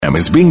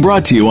is being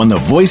brought to you on the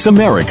Voice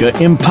America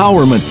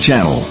Empowerment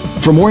Channel.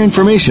 For more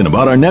information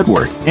about our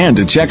network and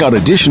to check out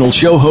additional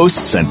show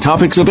hosts and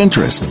topics of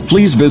interest,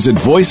 please visit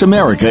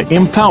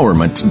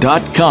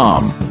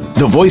voiceamericaempowerment.com.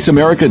 The Voice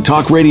America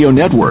Talk Radio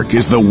Network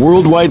is the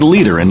worldwide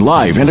leader in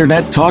live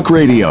Internet talk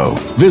radio.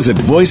 Visit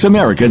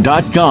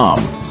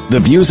voiceamerica.com. The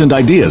views and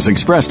ideas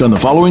expressed on the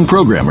following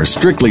program are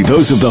strictly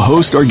those of the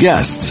host or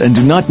guests and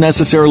do not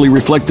necessarily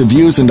reflect the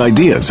views and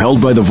ideas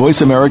held by the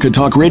Voice America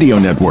Talk Radio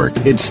Network,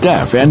 its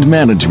staff, and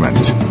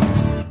management.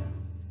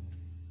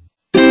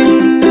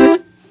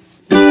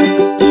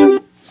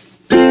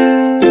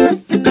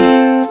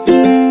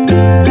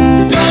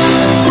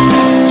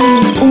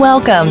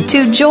 Welcome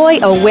to Joy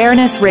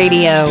Awareness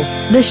Radio,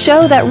 the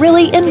show that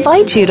really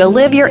invites you to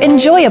live your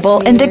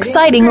enjoyable and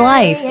exciting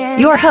life.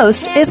 Your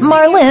host is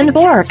Marlene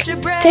Bork.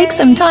 Take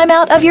some time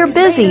out of your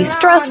busy,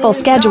 stressful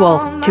schedule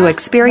to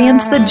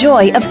experience the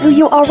joy of who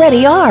you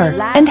already are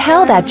and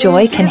how that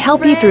joy can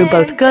help you through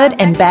both good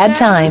and bad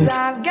times.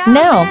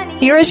 Now,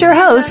 here is your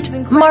host,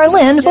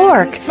 Marlene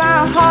Bork.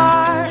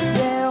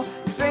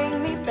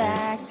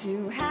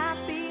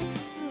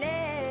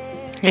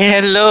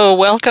 Hello,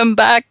 welcome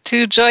back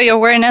to Joy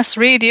Awareness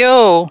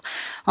Radio.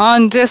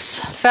 On this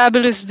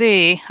fabulous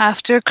day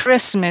after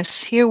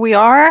Christmas, here we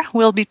are.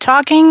 We'll be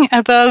talking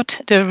about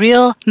the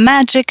real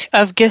magic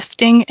of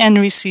gifting and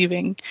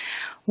receiving.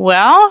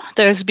 Well,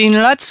 there's been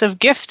lots of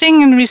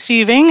gifting and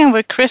receiving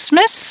over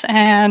Christmas,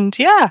 and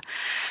you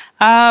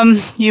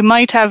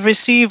might have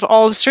received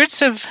all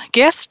sorts of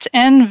gifts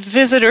and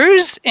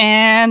visitors,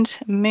 and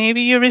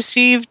maybe you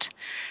received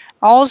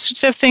all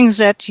sorts of things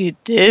that you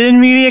didn't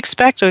really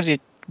expect or you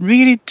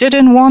really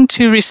didn't want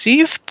to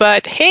receive.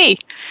 But hey,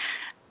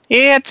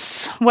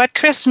 it's what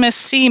Christmas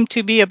seemed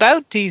to be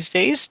about these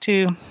days,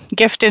 to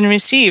gift and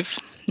receive.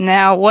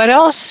 Now, what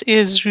else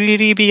is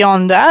really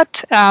beyond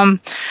that? I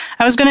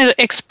was going to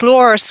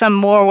explore some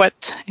more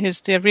what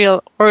is the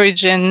real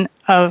origin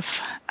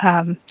of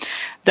the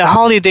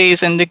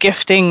holidays and the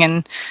gifting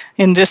and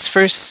in the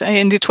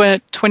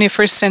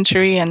 21st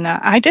century. And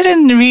I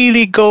didn't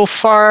really go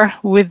far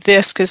with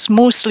this because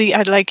mostly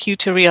I'd like you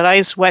to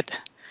realize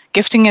what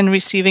gifting and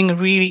receiving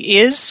really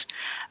is.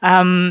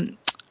 It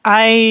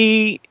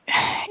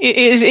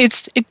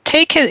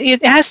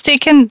has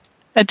taken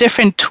a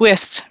different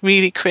twist,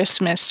 really,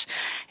 Christmas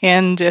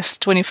in this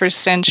 21st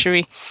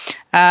century.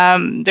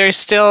 There's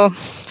still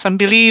some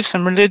beliefs,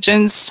 some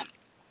religions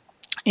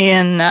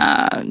in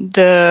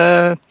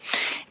the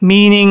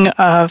meaning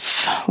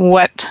of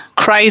what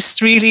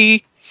Christ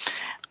really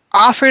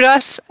offered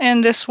us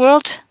in this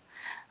world.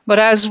 But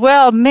as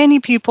well,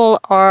 many people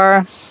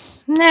are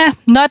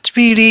not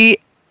really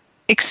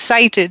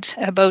excited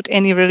about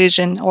any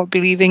religion or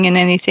believing in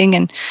anything.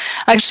 And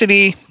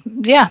actually,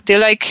 they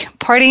like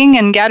partying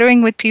and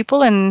gathering with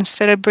people and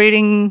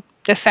celebrating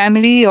the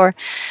family. Or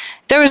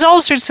there is all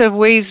sorts of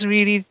ways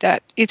really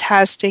that it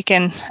has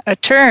taken a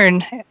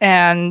turn.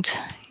 And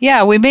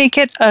we make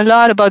it a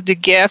lot about the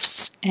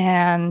gifts.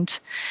 And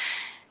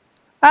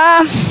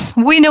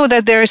we know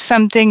that there is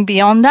something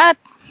beyond that.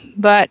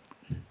 But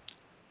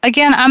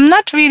again, I'm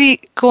not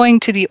really going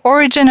to the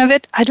origin of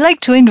it. I'd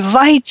like to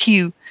invite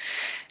you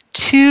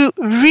to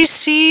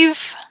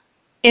receive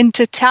in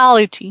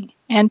totality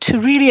and to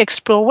really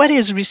explore what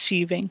is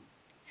receiving.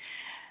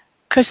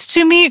 Because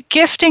to me,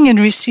 gifting and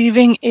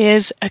receiving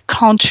is a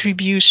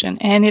contribution,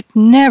 and it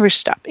never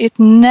stops. It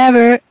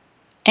never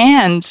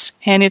ends,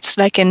 and it's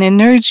like an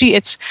energy.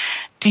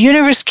 The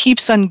universe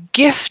keeps on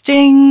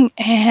gifting,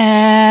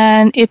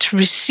 and it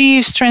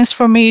receives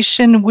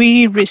transformation.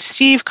 We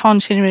receive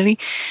continually.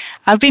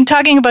 I've been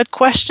talking about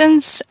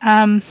questions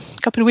a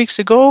couple of weeks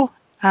ago.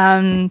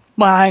 I'll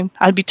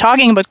be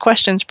talking about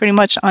questions pretty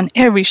much on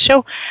every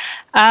show.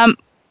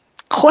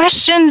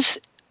 Questions,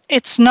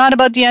 it's not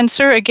about the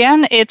answer.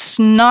 Again, it's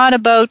not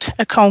about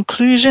a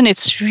conclusion.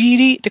 It's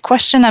really, the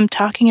question I'm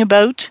talking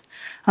about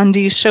on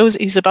these shows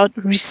is about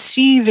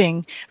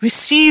receiving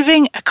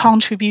a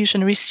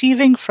contribution,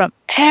 receiving from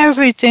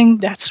everything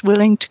that's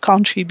willing to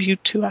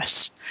contribute to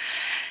us.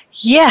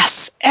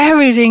 Yes,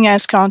 everything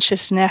has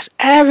consciousness.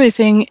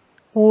 Everything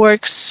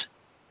works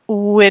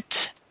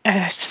with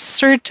a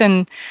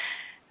certain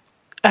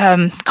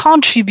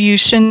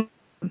contribution.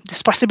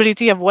 This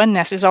possibility of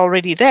oneness is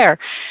already there,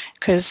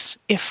 because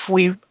if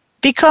we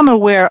become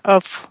aware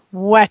of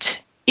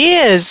what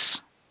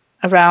is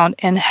around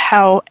and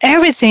how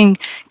everything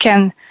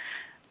can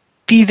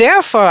be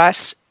there for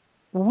us,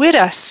 with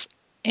us,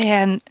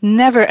 and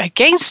never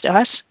against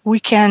us, we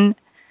can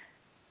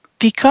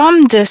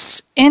become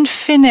this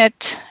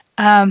infinite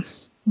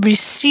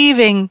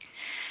receiving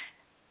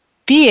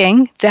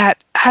being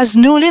that has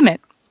no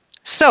limit.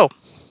 So,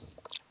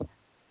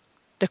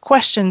 the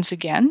questions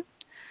again.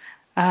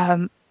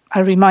 I'll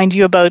remind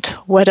you about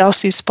what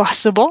else is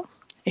possible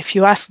if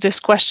you ask this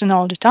question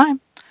all the time,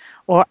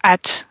 or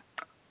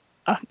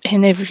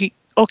in every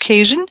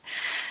occasion.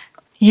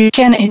 You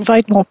can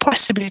invite more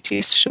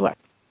possibilities to show up.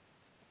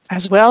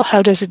 As well,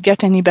 how does it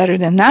get any better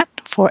than that?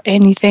 For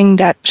anything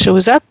that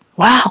shows up,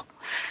 wow,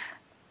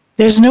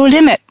 there's no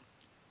limit.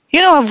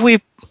 If we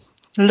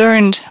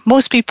learned,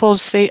 most people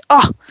say,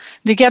 oh,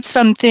 they get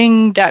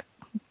something that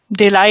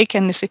they like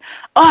and they say,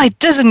 oh, it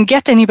doesn't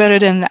get any better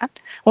than that.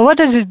 Well, what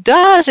does it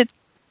does? It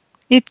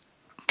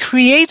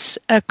creates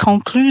a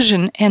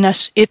conclusion and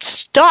it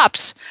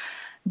stops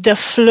the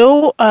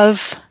flow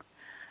of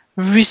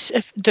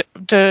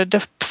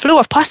the flow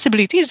of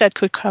possibilities that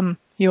could come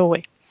your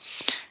way.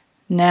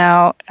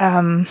 Now,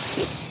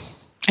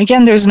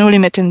 again, there's no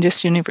limit in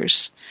this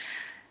universe.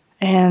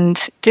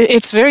 And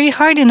it's very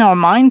hard in our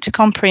mind to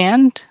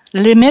comprehend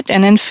limit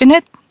and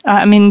infinite.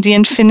 The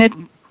infinite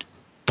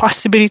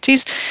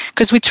possibilities,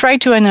 because we try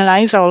to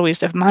analyze always.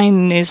 The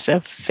mind is a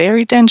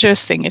very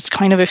dangerous thing. It's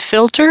kind of a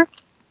filter,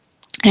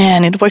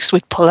 and it works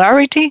with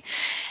polarity.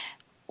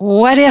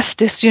 What if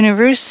this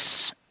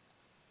universe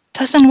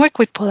doesn't work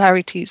with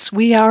polarities?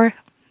 We are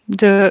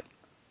the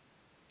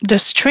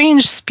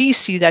strange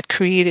species that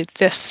created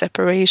this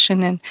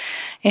separation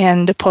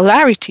and the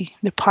polarity,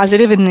 the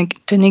positive and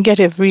the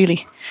negative,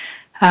 really.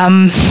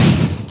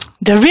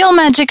 The real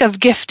magic of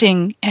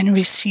gifting and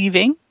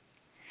receiving,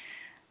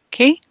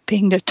 okay,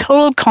 being the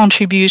total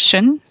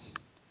contribution,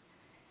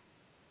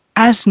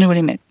 has no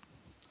limit.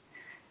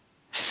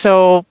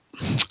 So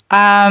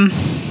I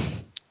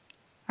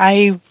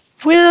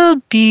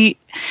will be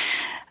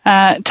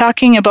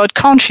talking about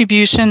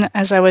contribution,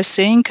 as I was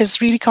saying,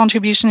 because really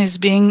contribution is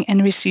being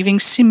and receiving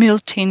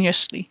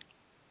simultaneously.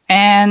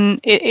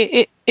 And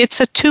it's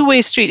a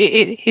two-way street.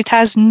 It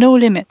has no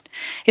limit.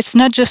 It's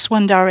not just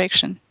one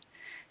direction.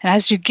 And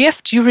as you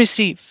gift, you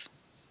receive.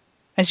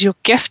 As you're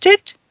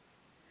gifted,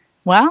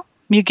 well,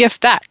 you give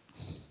back.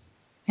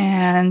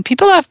 And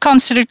people have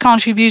considered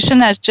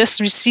contribution as just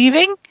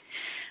receiving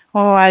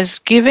or as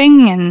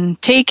giving and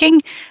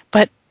taking,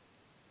 but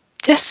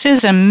this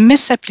is a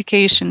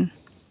misapplication.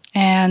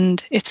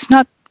 And it's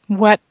not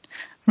what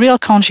real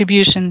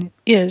contribution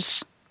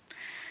is.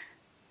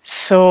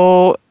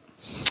 So,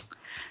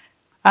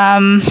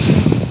 I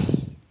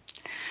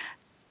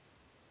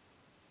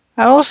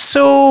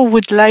also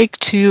would like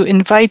to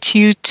invite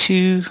you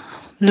to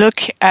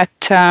look at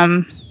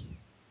the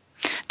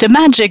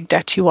magic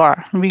that you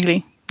are,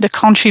 really, the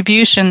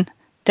contribution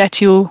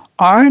that you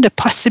are, the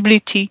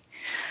possibility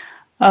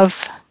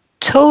of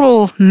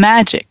total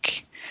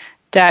magic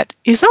that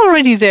is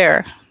already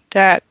there,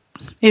 that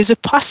is a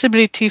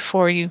possibility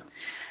for you.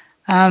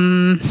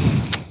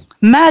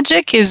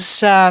 Magic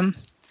is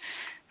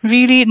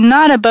really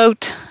not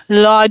about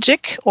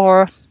logic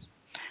or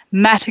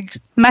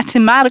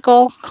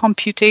mathematical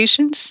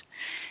computations.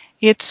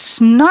 It's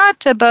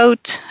not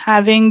about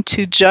having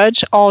to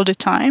judge all the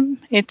time.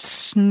 It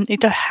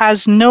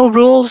has no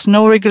rules,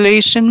 no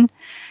regulation.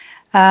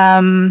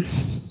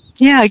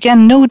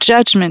 Again, no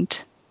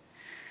judgment.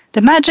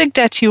 The magic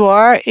that you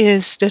are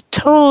is the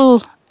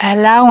total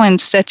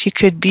allowance that you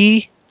could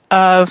be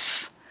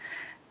of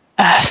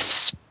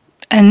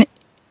an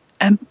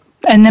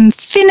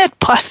infinite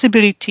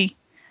possibility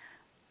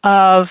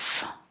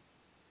of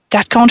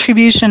that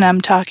contribution I'm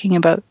talking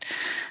about.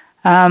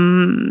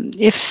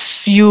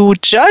 If you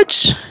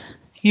judge,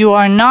 you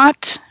are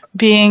not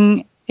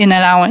being in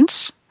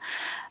allowance.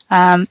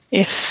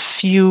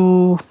 If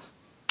you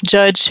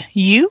judge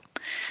you,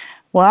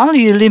 well,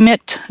 you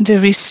limit the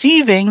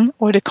receiving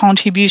or the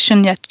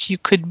contribution that you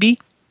could be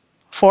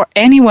for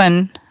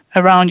anyone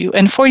around you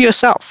and for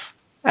yourself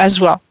as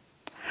well.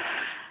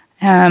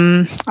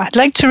 I'd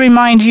like to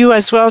remind you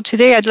as well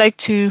today, I'd like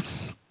to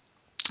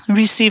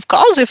receive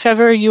calls. If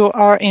ever you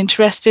are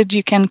interested,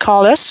 you can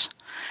call us.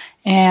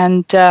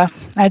 And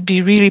I'd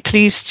be really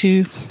pleased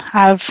to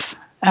have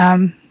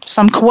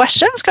some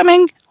questions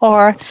coming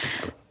or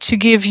to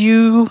give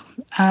you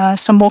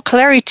some more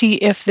clarity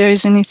if there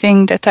is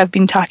anything that I've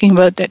been talking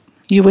about that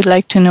you would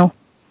like to know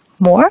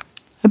more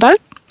about.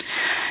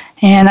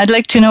 And I'd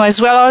like to know as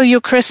well how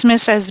your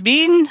Christmas has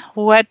been,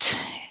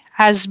 what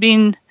has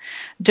been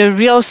the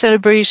real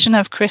celebration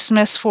of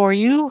Christmas for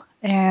you,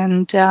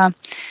 and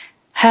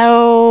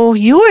how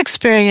you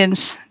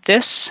experience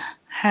this,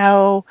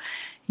 how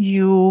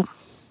you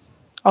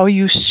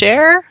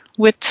share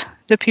with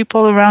the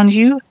people around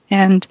you.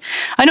 And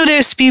I know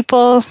there's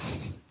people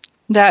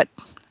that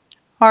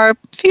are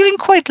feeling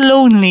quite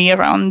lonely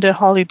around the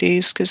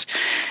holidays because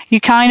you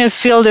kind of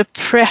feel the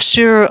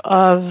pressure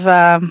of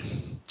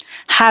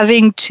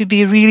having to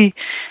be really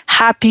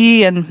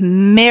happy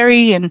and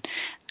merry, and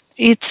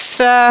it's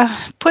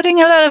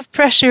putting a lot of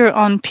pressure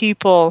on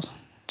people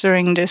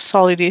during this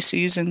holiday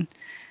season.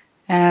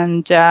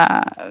 And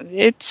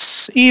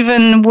it's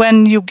even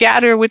when you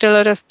gather with a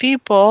lot of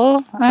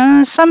people,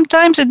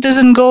 sometimes it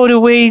doesn't go the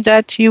way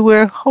that you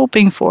were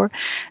hoping for.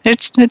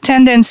 There's a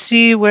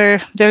tendency where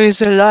there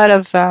is a lot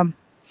of,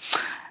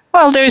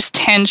 there's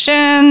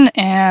tension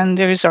and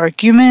there's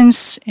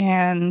arguments.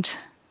 And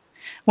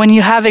when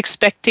you have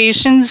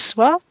expectations,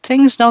 well,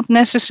 things don't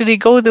necessarily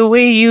go the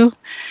way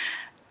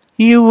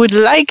you would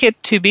like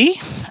it to be.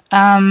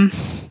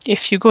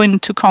 If you go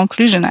into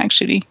conclusion,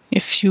 actually,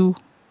 if you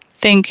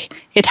think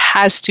it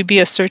has to be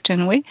a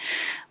certain way.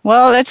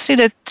 Well, let's say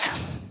that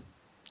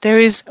there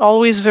is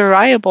always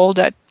variable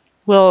that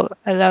will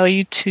allow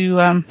you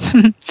to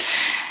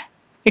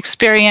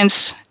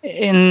experience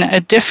in a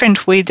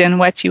different way than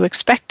what you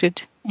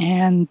expected.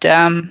 And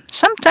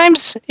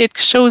sometimes it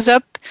shows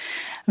up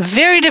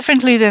very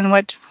differently than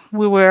what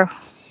we were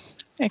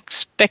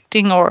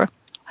expecting or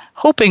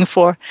hoping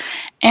for.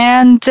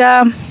 And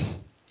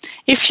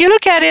if you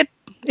look at it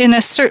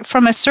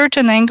from a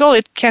certain angle,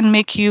 it can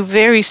make you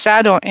very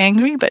sad or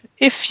angry. But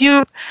if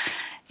you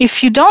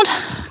don't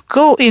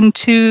go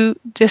into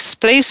this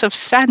place of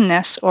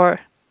sadness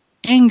or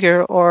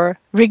anger or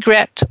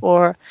regret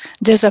or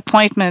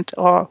disappointment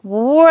or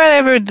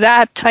whatever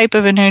that type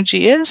of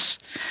energy is,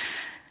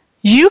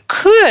 you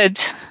could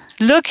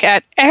look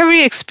at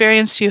every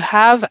experience you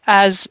have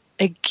as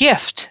a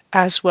gift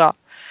as well.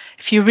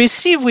 If you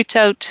receive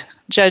without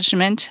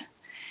judgment,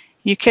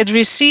 you could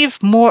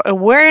receive more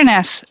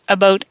awareness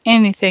about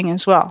anything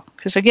as well.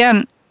 Because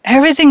again,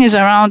 everything is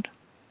around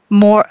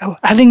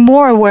having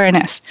more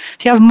awareness.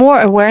 If you have more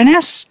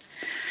awareness,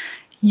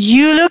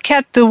 you look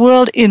at the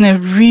world in a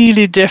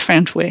really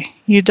different way.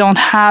 You don't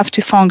have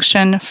to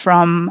function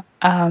from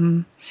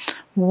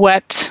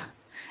what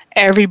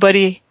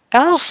everybody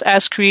else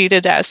has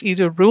created as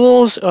either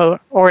rules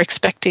or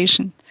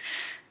expectation.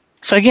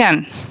 So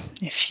again,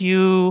 if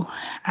you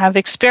have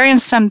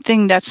experienced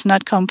something that's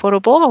not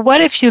comfortable,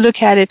 what if you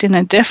look at it in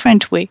a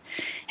different way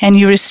and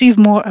you receive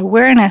more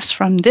awareness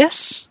from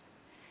this?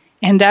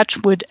 And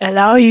that would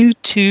allow you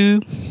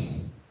to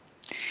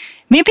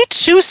maybe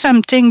choose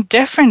something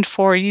different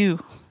for you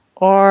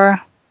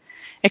or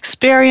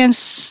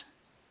experience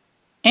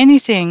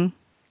anything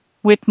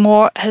with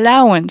more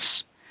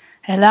allowance.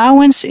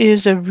 Allowance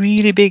is a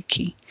really big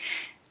key.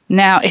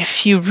 Now,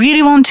 if you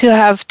really want to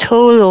have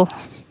total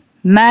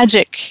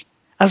magic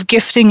of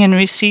gifting and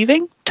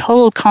receiving,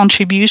 total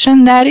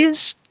contribution, that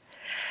is,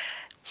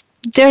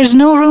 there's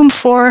no room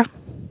for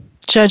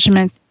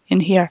judgment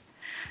in here.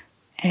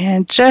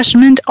 And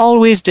judgment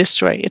always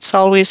destroys. It's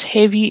always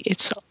heavy.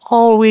 It's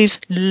always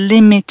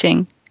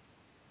limiting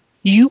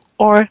you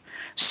or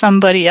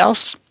somebody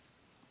else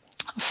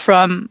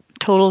from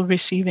total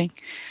receiving.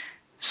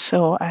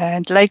 So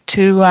I'd like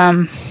to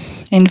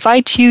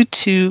invite you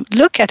to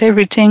look at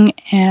everything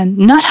and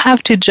not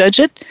have to judge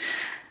it,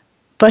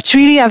 but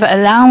really have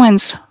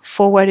allowance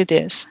for what it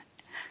is.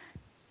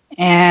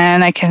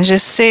 And I can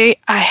just say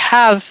I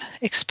have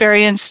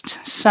experienced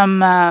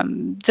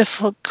some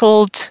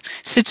difficult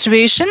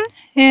situation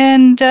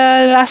in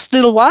the last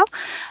little while.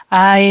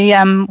 I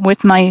am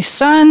with my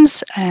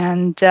sons,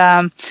 and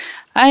I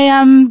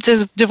am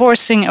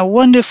divorcing a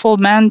wonderful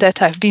man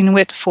that I've been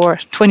with for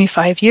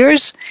 25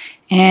 years.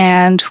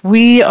 And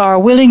we are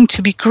willing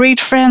to be great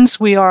friends.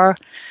 We are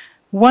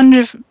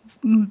really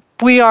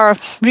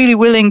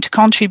willing to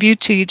contribute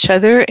to each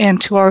other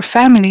and to our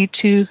family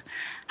to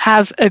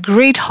have a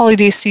great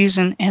holiday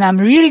season. And I'm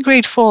really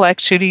grateful,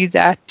 actually,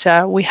 that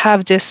we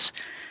have this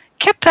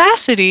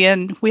capacity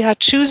and we are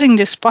choosing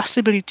this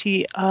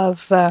possibility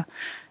of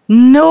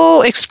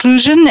no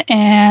exclusion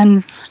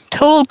and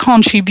total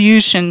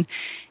contribution.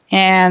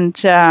 And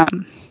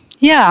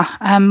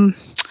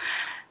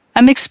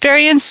I'm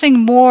experiencing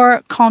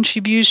more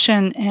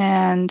contribution,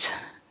 and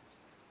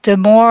the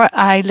more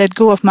I let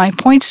go of my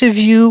points of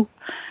view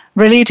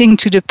relating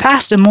to the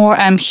past, the more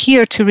I'm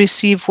here to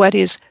receive what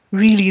is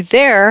really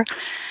there.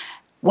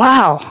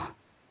 Wow,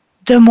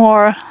 the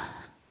more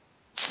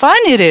fun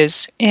it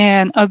is.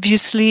 And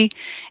obviously,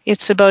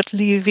 it's about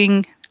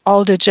leaving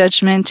all the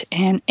judgment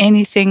and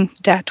anything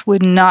that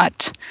would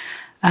not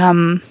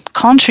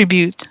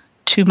contribute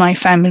to my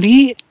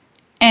family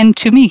and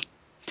to me.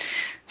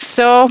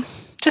 So,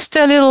 just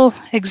a little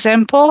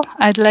example.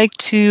 I'd like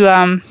to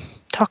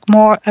talk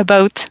more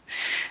about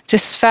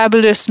this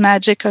fabulous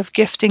magic of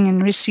gifting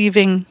and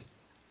receiving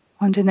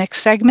on the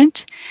next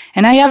segment.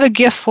 And I have a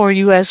gift for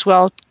you as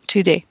well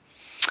today.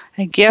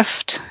 A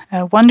gift,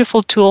 a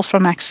wonderful tool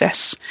from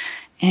Access.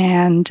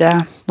 And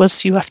we'll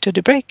see you after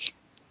the break.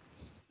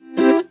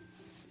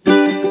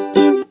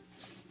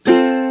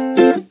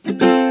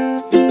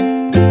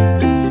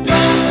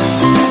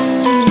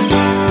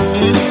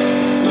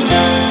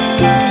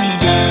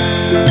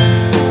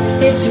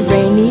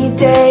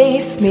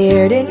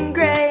 Smeared in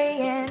gray,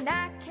 and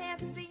I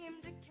can't seem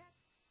to...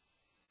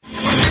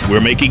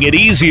 We're making it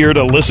easier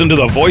to listen to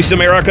the Voice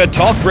America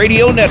Talk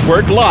Radio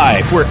Network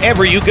live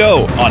wherever you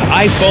go on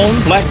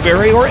iPhone,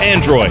 BlackBerry, or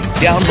Android.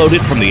 Download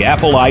it from the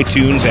Apple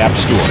iTunes App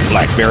Store,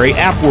 BlackBerry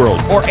App World,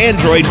 or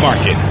Android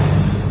Market.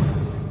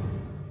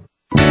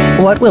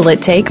 What will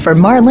it take for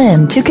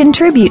Marlene to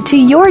contribute to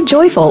your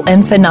joyful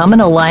and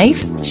phenomenal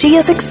life? She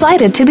is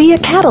excited to be a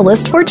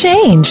catalyst for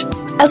change.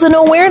 As an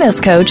awareness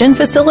coach and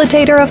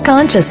facilitator of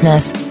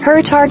consciousness,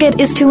 her target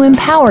is to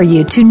empower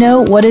you to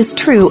know what is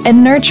true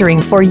and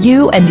nurturing for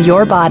you and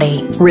your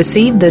body.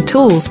 Receive the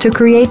tools to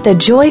create the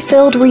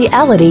joy-filled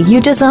reality you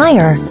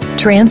desire.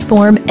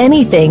 Transform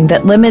anything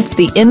that limits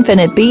the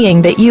infinite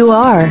being that you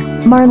are.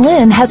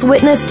 Marlene has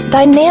witnessed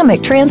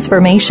dynamic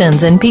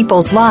transformations in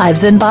people's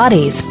lives and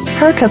bodies.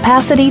 Her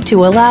capacity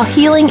to allow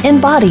healing in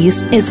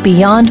bodies is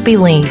beyond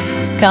belief.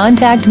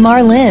 Contact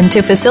Marlene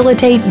to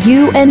facilitate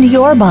you and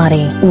your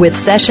body with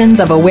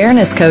sessions of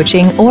awareness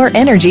coaching or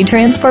energy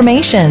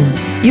transformation.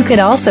 You could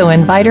also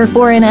invite her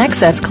for an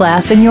access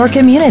class in your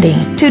community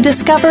to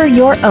discover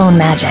your own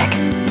magic.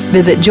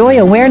 Visit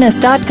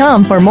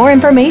joyawareness.com for more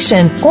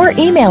information or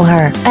email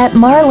her at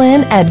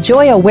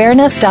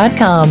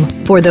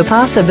marlene@joyawareness.com for the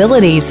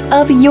possibilities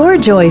of your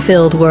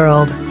joy-filled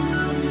world.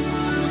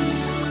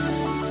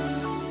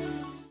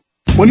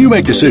 When you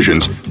make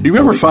decisions, do you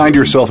ever find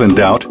yourself in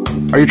doubt?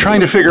 Are you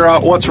trying to figure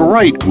out what's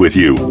right with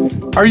you?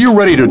 Are you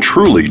ready to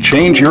truly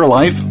change your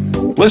life?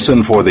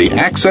 Listen for the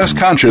Access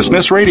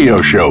Consciousness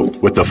radio show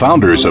with the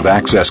founders of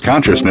Access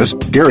Consciousness,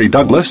 Gary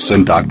Douglas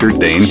and Dr.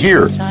 Dane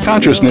Heer.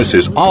 Consciousness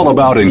is all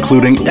about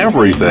including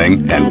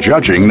everything and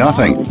judging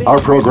nothing. Our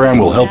program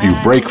will help you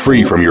break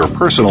free from your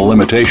personal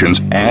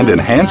limitations and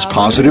enhance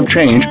positive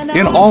change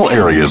in all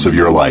areas of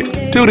your life.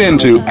 Tune in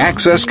to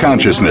Access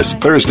Consciousness,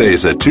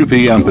 Thursdays at 2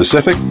 p.m.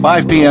 Pacific,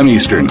 5 p.m.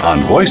 Eastern on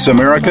Voice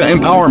America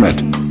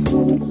Empowerment.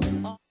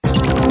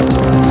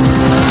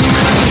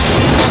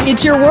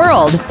 It's your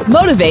world.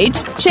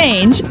 Motivate,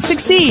 change,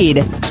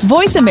 succeed.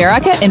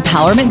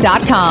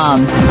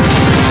 VoiceAmericaEmpowerment.com.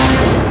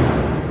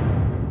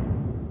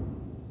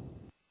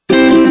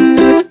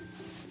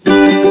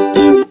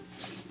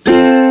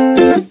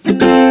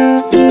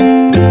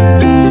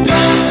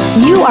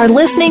 You are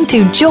listening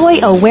to Joy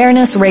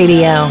Awareness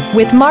Radio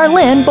with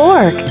Marlene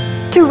Borg.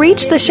 To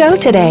reach the show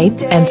today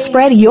and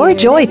spread your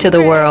joy to the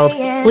world,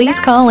 please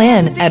call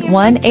in at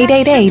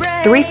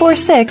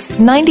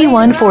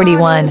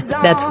 1-888-346-9141.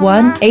 That's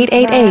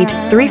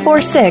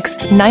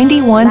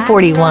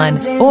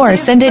 1-888-346-9141. Or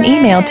send an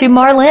email to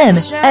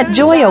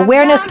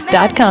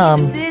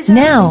marlene@joyawareness.com.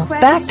 Now,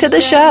 back to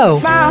the show.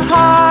 My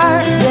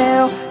heart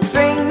will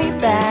bring me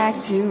back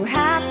to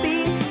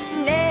happiness.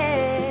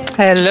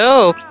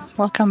 Hello,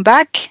 welcome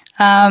back.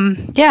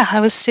 I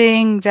was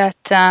saying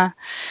that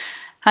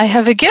I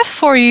have a gift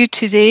for you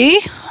today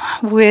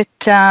with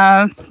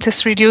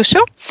this radio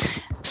show.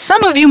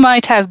 Some of you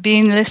might have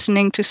been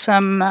listening to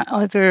some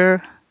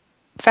other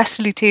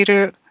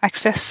facilitator,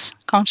 access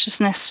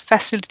consciousness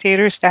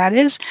facilitators, that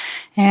is,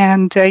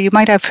 and you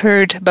might have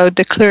heard about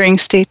the clearing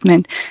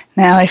statement.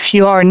 Now, if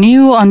you are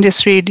new on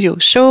this radio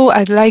show,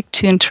 I'd like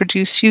to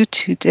introduce you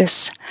to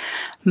this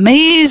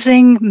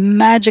amazing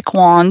magic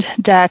wand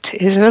that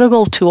is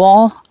available to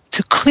all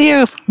to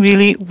clear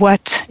really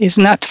what is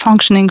not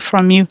functioning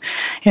from you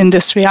in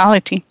this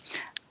reality.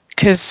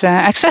 Because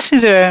access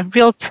is a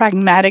real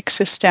pragmatic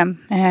system,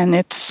 and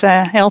it's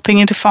helping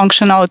you to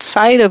function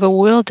outside of a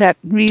world that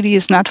really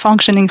is not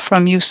functioning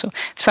from you. So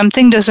if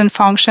something doesn't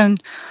function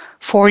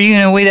for you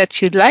in a way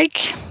that you'd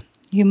like,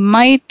 you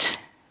might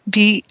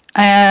be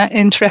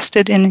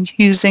interested in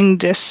using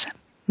this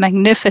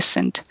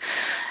magnificent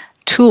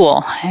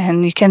tool,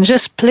 and you can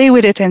just play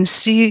with it and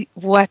see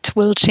what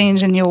will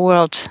change in your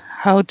world,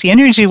 how the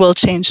energy will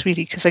change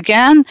really. Because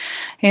again,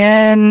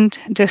 in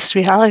this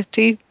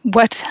reality,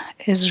 what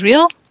is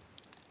real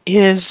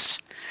is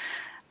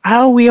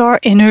how we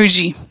are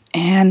energy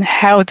and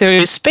how there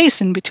is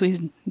space in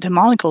between the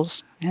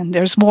molecules. And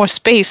there's more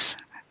space.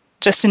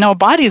 Just in our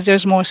bodies,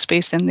 there's more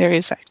space than there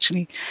is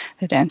actually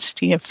the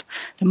density of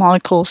the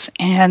molecules.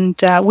 And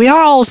we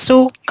are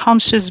also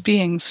conscious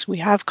beings. We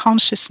have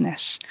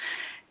consciousness.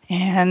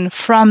 And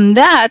from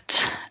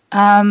that,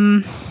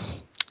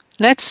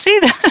 let's see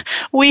that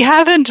we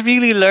haven't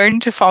really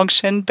learned to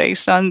function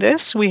based on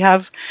this. We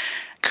have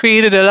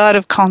created a lot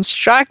of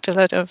construct, a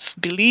lot of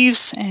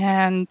beliefs,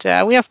 and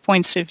we have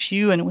points of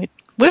view, and we've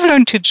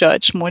learned to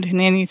judge more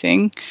than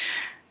anything.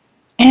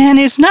 And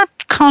it's not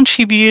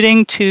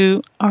contributing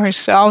to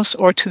ourselves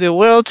or to the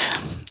world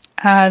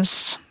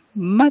as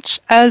much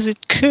as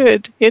it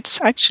could. It's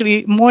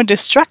actually more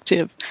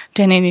destructive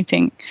than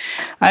anything.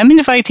 I'm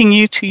inviting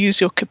you to use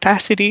your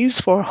capacities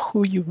for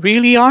who you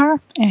really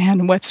are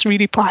and what's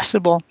really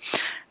possible.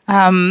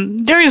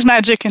 There is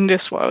magic in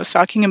this world. I was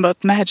talking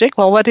about magic.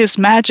 Well, what is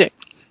magic?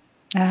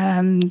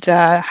 And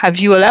have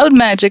you allowed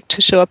magic to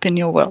show up in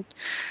your world?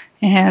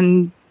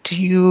 And do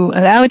you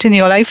allow it in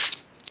your life?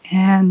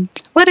 And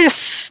what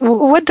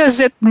does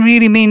it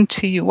really mean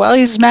to you? Well,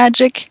 is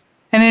magic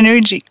an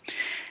energy?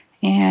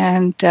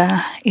 And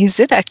is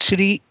it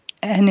actually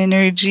an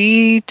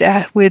energy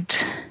that would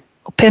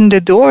open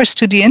the doors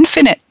to the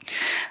infinite?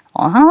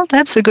 Well,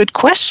 that's a good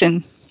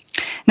question.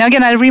 Now,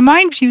 again, I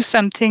remind you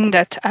something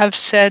that I've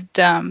said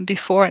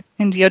before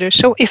in the other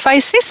show. If I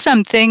say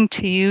something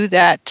to you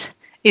that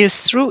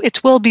is true,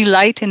 it will be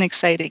light and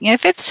exciting.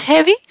 If it's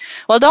heavy,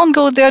 well, don't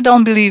go there,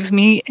 don't believe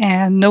me,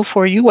 and know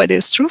for you what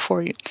is true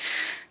for you.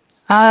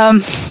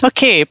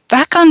 Okay,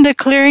 back on the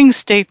clearing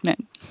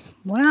statement.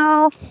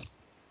 Well,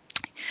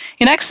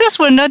 in Access,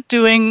 we're not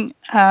really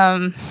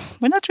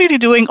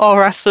doing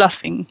aura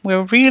fluffing.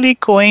 We're really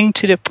going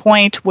to the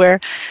point where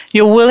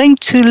you're willing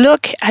to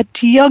look at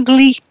the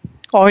ugly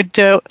or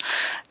the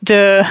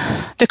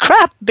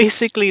crap,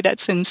 basically,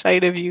 that's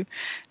inside of you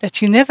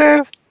that you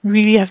never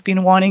really have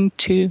been wanting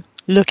to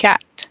look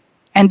at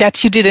and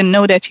that you didn't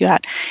know that you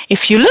had.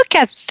 If you look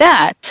at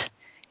that,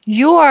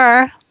 you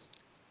are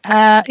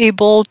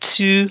able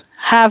to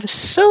have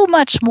so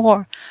much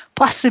more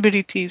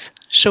possibilities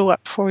show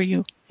up for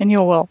you in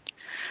your world.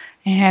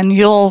 And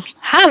you'll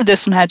have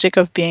this magic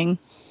of being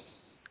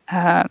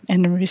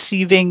and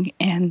receiving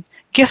and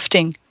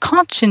gifting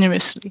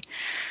continuously.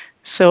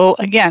 So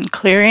again,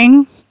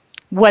 clearing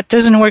what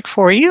doesn't work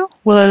for you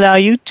will allow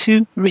you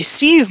to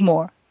receive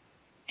more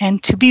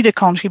and to be the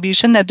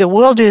contribution that the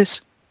world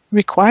is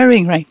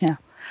requiring right now.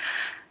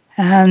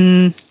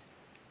 And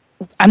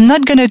I'm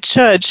not going to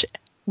judge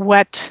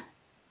what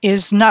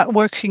is not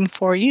working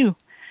for you,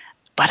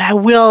 but I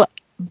will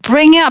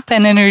bring up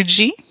an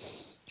energy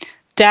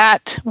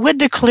that, with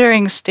the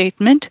clearing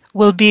statement,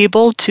 will be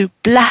able to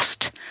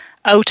blast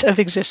out of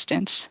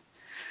existence.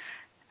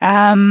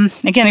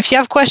 Again, if you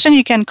have a question,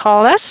 you can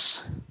call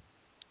us,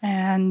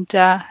 and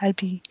I'll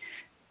be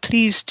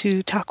pleased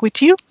to talk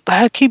with you. But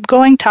I'll keep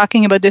going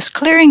talking about this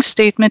clearing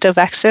statement of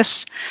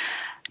access,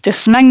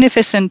 this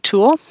magnificent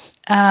tool.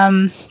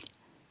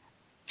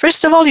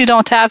 First of all, you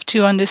don't have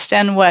to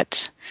understand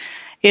what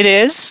it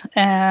is,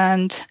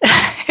 and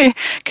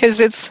because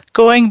it's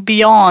going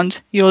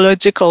beyond your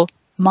logical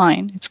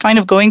mind. It's kind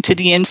of going to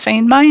the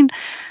insane mind,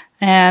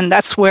 and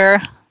that's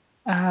where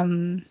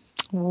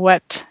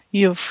what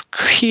you've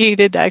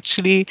created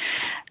actually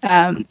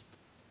the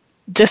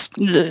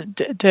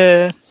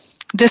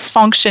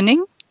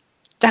dysfunctioning,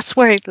 that's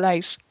where it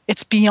lies.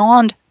 It's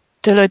beyond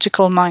the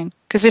logical mind.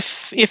 Because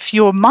if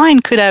your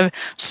mind could have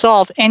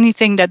solved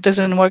anything that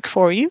doesn't work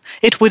for you,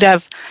 it would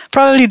have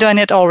probably done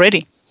it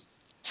already.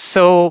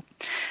 So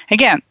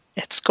again,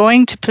 it's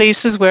going to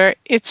places where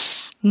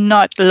it's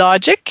not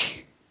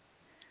logic,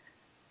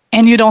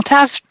 and you don't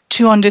have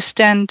to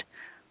understand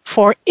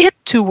for it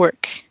to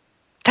work.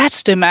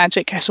 That's the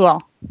magic as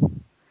well.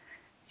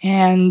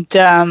 And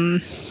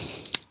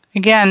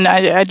again,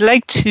 I'd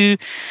like to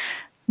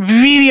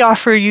really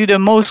offer you the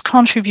most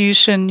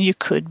contribution you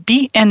could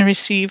be and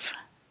receive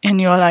in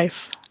your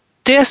life.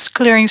 This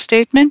clearing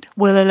statement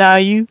will allow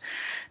you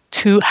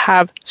to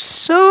have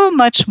so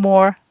much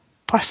more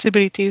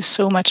possibilities,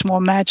 so much more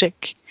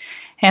magic.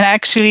 And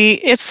actually,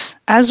 it's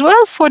as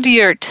well for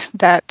the earth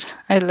that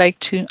I'd like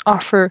to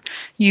offer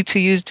you to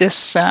use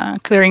this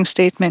clearing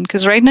statement.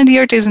 Because right now the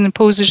earth is in a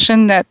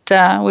position that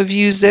we've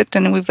used it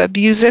and we've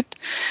abused it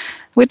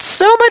with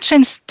so much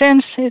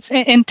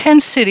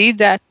intensity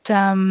that,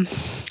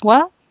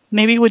 well,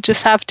 maybe we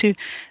just have to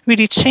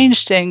really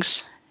change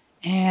things.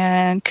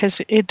 And because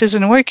it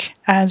doesn't work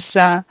as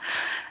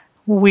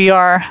we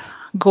are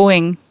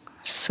going.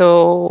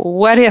 So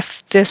what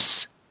if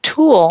this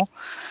tool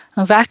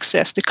of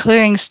access, the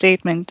clearing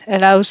statement,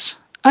 allows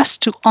us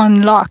to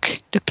unlock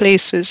the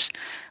places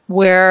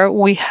where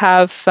we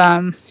have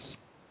been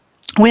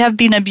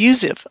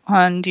abusive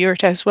on the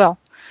earth as well.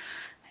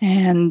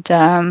 And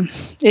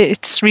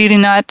it's really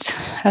not,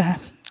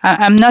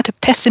 I'm not a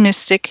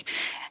pessimistic,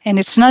 and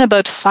it's not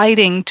about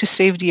fighting to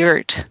save the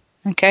earth,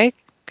 okay?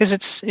 Because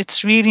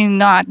it's really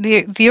not,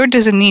 the earth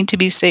doesn't need to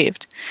be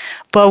saved.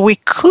 But we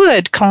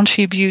could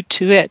contribute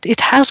to it.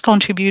 It has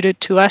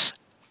contributed to us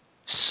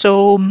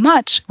so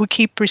much. We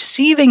keep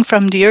receiving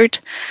from the earth,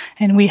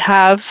 and we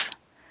have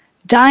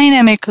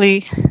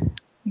dynamically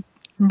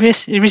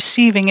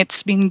receiving.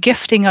 It's been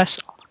gifting us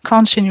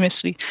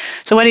continuously.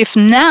 So what if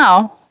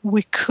now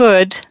we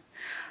could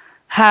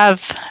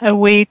have a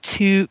way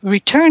to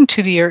return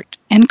to the earth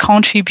and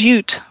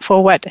contribute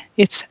for what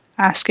it's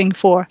asking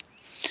for?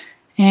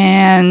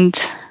 And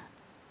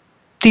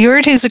the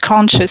earth is a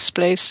conscious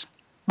place.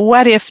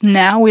 What if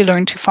now we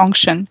learn to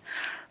function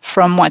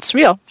from what's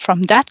real,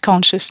 from that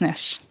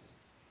consciousness?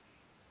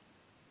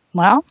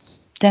 Well,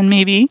 then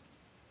maybe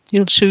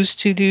you'll choose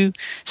to do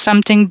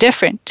something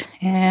different.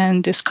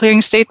 And this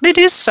clearing statement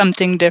is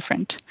something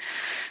different.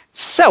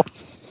 So,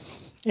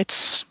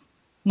 it's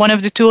one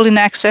of the tools in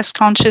Access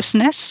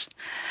Consciousness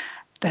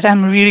that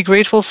I'm really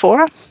grateful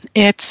for.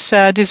 It's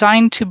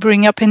designed to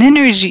bring up an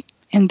energy.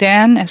 And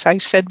then, as I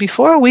said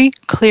before, we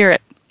clear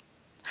it.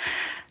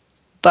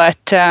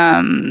 But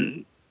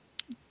the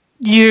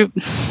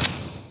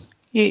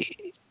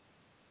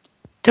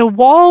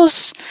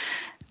walls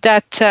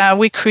that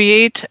we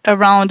create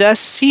around us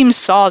seem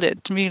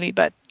solid, really,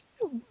 but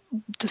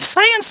the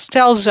science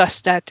tells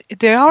us that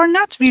they are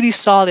not really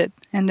solid,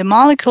 and the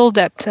molecules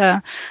that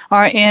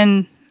are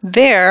in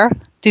there,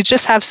 they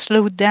just have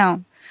slowed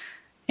down,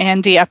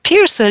 and they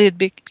appear solid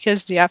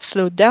because they have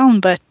slowed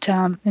down. But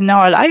in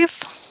our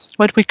life,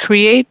 what we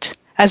create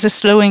as a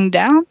slowing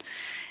down,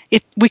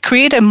 we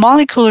create a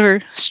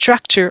molecular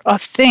structure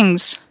of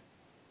things,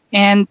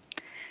 and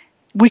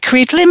we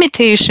create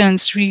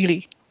limitations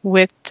really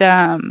with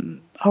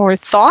our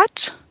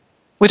thought,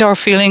 with our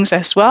feelings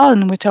as well,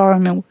 and with our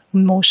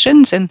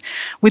emotions, and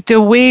with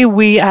the way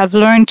we have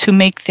learned to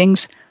make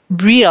things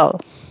real.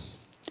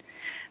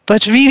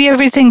 But really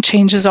everything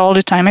changes all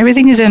the time.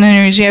 Everything is an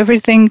energy.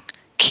 Everything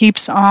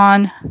keeps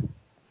on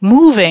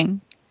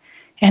moving.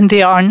 And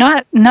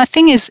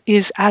nothing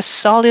is as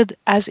solid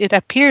as it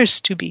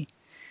appears to be.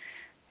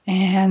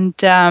 And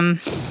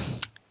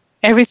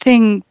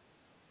everything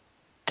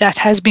that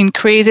has been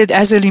created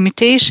as a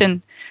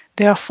limitation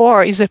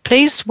therefore, is a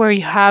place where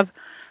you have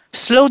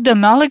slowed the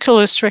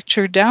molecular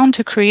structure down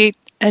to create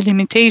a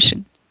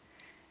limitation.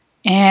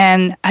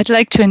 And I'd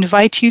like to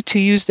invite you to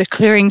use the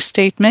clearing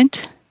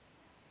statement.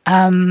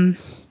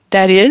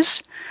 That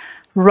is,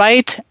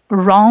 right,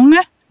 wrong,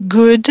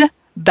 good,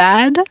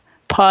 bad,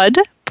 PUD,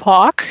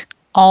 POC,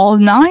 all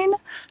 9,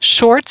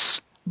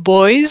 shorts,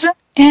 boys,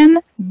 and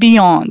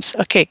beyonds.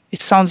 Okay,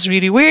 it sounds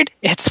really weird.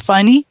 It's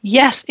funny.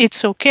 Yes,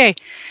 it's okay.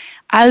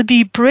 I'll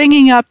be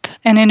bringing up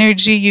an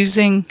energy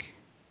using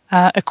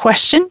a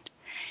question,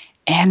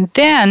 and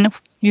then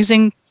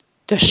using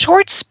the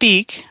short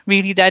speak,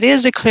 really that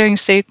is the clearing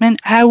statement,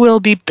 I will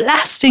be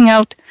blasting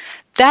out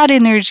that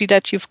energy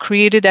that you've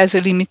created as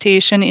a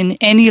limitation in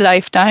any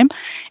lifetime,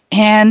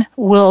 and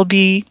will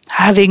be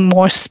having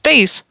more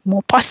space,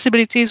 more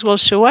possibilities will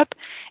show up,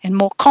 and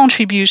more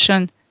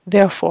contribution,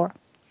 therefore.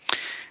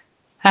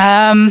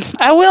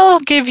 I will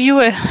give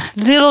you a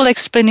little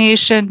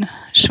explanation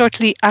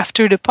shortly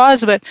after the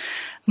pause, but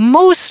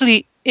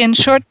mostly, in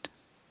short,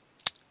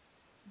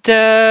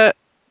 the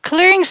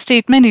clearing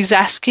statement is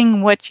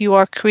asking what you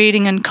are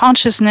creating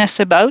unconsciousness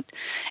about,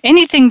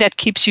 anything that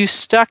keeps you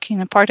stuck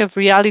in a part of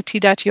reality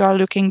that you are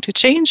looking to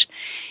change.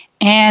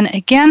 And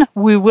again,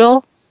 we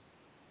will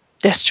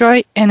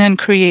destroy and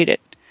uncreate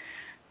it.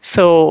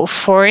 So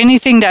for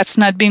anything that's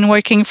not been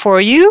working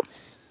for you,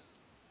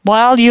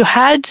 well, you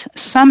had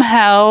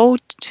somehow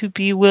to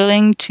be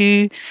willing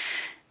to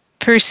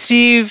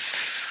perceive,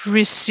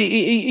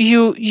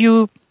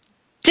 you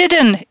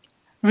didn't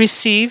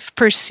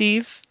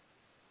perceive,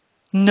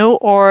 know,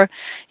 or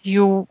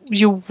you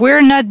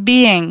were not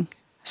being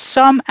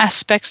some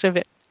aspects of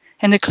it.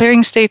 And the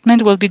clearing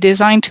statement will be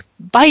designed to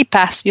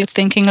bypass your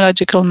thinking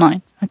logical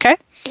mind, okay?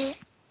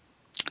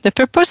 The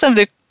purpose of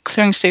the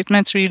clearing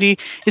statement really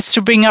is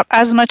to bring up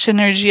as much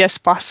energy as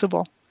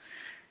possible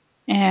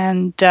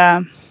and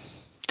to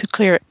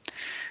clear it.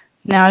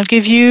 Now I'll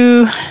give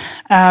you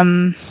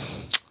a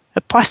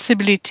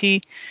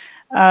possibility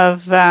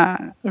of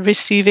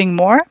receiving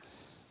more.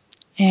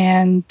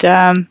 And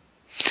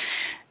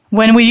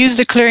when we use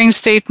the clearing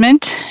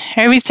statement,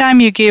 every time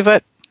you give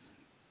up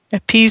a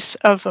piece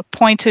of a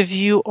point of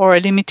view or a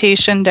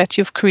limitation that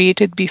you've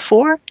created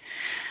before,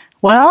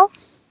 well,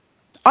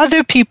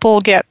 other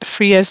people get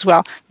free as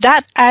well.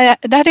 That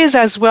is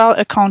as well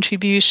a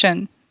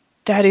contribution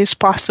that is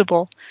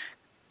possible.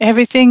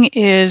 Everything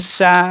is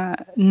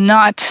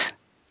not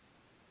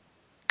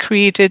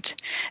created,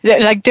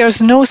 like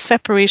there's no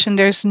separation,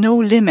 there's no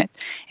limit.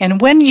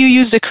 And when you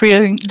use the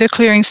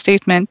clearing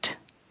statement,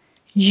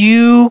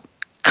 you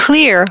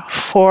clear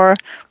for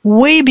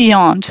way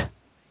beyond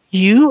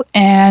you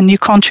and you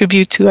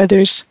contribute to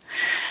others.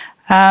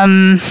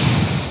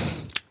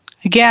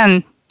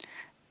 Again,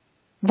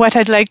 what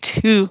I'd like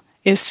to do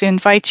is to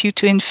invite you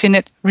to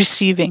infinite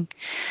receiving.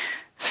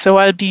 So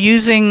I'll be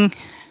using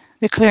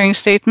the clearing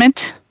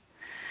statement.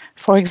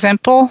 For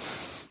example,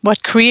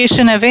 what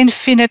creation of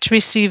infinite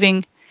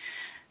receiving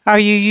are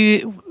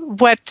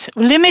what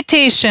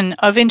limitation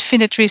of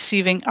infinite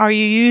receiving are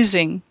you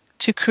using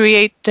to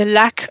create the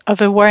lack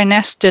of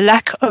awareness, the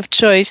lack of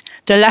choice,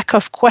 the lack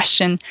of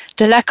question,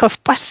 the lack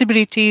of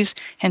possibilities,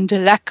 and the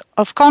lack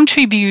of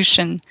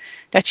contribution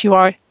that you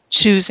are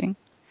choosing?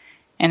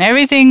 And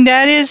everything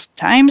that is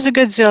times a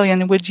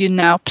gazillion, would you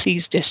now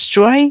please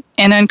destroy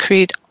and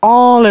uncreate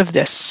all of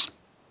this?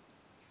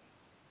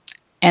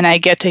 And I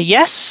get a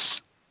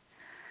yes,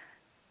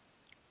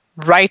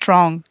 right,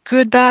 wrong,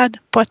 good, bad,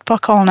 PUD,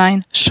 POC, all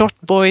 9, short,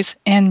 boys,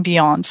 and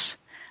beyonds.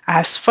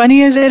 As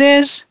funny as it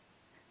is,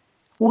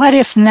 what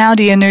if now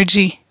the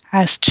energy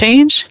has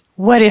changed?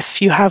 What if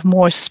you have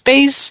more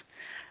space,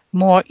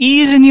 more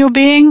ease in your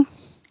being,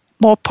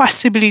 more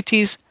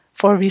possibilities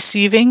for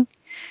receiving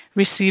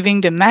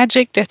the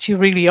magic that you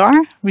really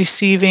are,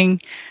 receiving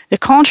the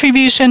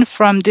contribution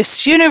from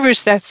this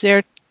universe that's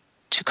there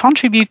to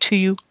contribute to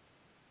you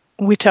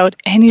without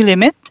any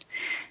limit?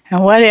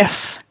 And what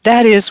if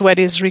that is what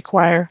is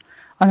required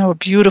on our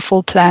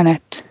beautiful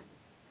planet?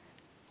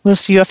 We'll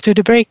see you after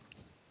the break.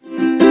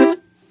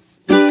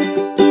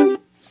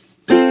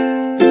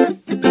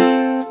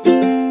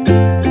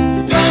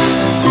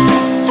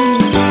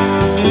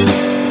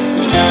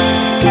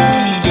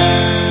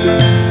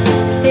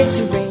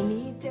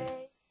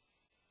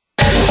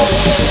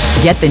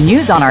 Get the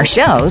news on our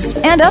shows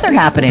and other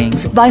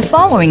happenings by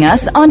following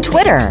us on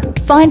Twitter.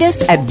 Find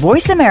us at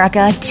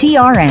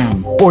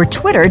VoiceAmericaTRN or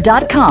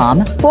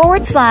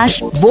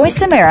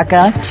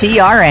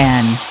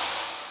twitter.com/VoiceAmericaTRN.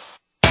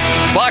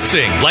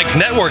 Boxing, like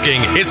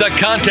networking, is a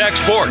contact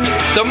sport.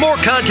 The more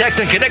contacts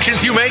and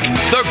connections you make,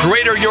 the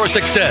greater your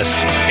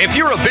success. If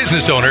you're a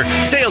business owner,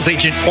 sales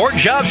agent, or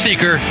job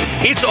seeker,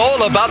 It's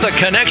all about the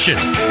connection.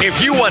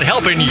 If you want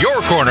help in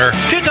your corner,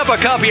 pick up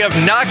a copy of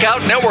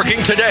Knockout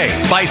Networking today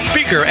by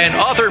speaker and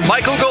author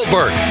Michael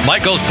Goldberg.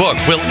 Michael's book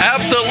will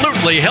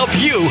absolutely help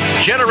you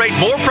generate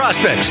more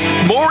prospects,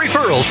 more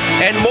referrals,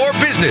 and more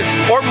business,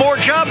 or more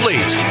job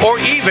leads, or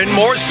even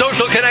more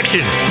social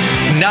connections.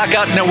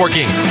 Knockout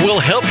Networking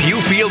will help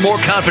you feel more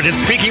confident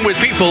speaking with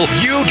people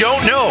you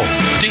don't know.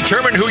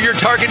 Determine who your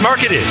target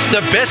market is,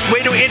 the best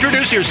way to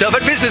introduce yourself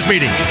at business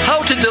meetings,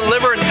 how to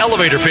deliver an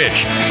elevator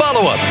pitch,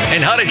 follow-up,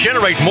 and how to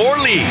generate more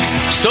leads.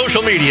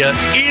 Social media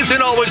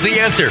isn't always the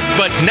answer,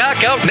 but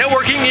Knockout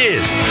Networking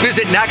is.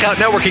 Visit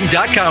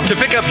knockoutnetworking.com to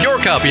pick up your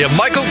copy of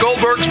Michael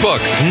Goldberg's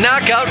book,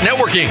 Knockout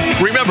Networking.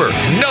 Remember,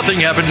 nothing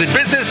happens in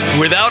business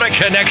without a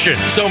connection,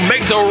 so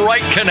make the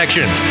right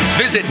connections.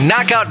 Visit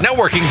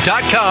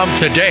knockoutnetworking.com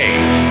today.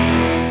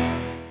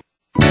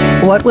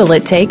 What will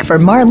it take for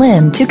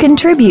Marlene to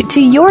contribute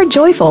to your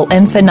joyful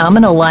and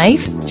phenomenal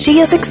life? She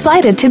is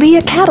excited to be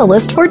a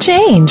catalyst for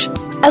change.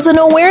 As an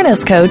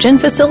awareness coach and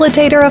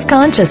facilitator of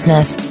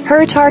consciousness,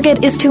 her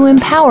target is to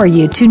empower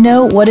you to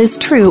know what is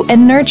true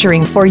and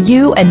nurturing for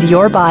you and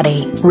your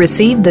body.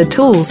 Receive the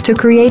tools to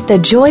create the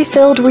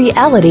joy-filled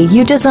reality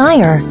you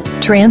desire.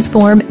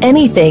 Transform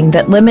anything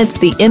that limits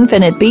the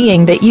infinite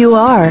being that you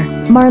are.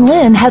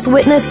 Marlene has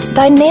witnessed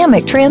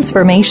dynamic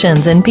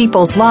transformations in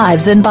people's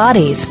lives and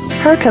bodies.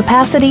 Her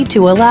capacity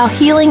to allow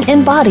healing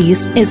in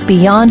bodies is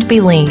beyond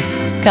belief.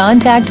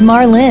 Contact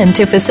Marlene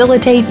to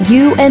facilitate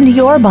you and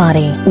your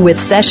body with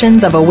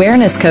sessions of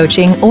awareness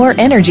coaching or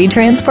energy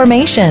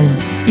transformation.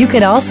 You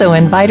could also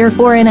invite her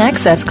for an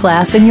access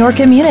class in your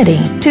community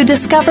to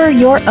discover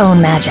your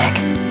own magic.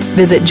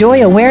 Visit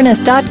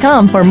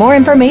joyawareness.com for more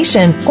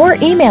information or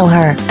email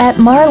her at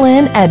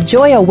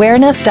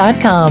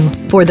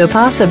marlene@joyawareness.com for the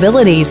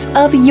possibilities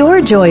of your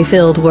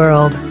joy-filled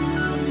world.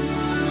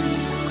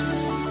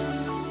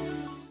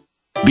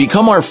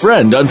 Become our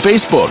friend on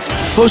Facebook.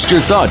 Post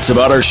your thoughts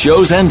about our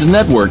shows and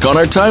network on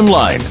our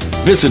timeline.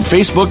 Visit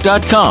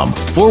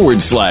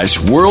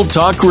facebook.com/World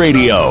Talk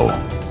Radio.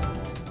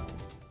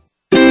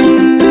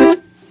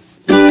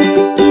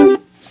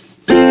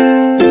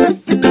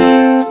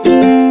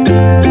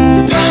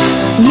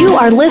 You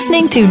are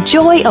listening to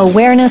Joy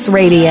Awareness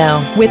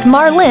Radio with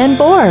Marlene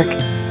Bork.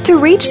 To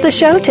reach the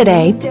show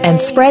today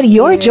and spread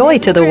your joy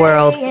to the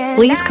world,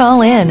 please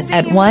call in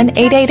at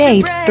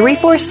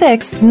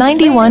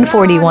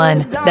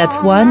 1-888-346-9141. That's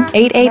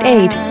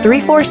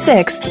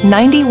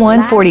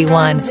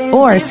 1-888-346-9141.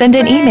 Or send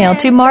an email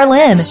to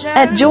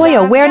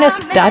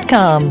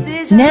marlene@joyawareness.com.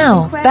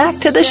 Now, back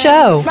to the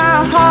show.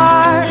 My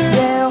heart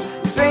will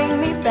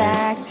bring me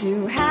back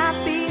to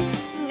happiness.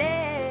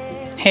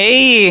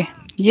 Hey,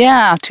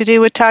 yeah, today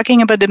we're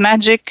talking about the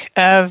magic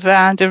of,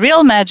 the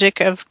real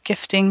magic of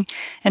gifting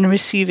and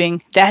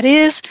receiving. That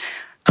is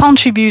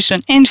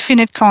contribution,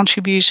 infinite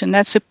contribution.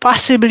 That's a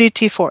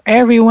possibility for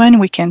everyone.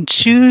 We can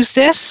choose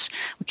this.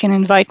 We can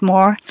invite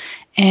more.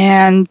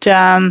 And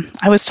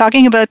I was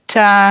talking about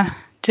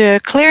the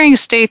clearing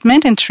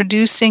statement,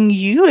 introducing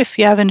you, if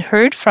you haven't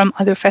heard from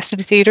other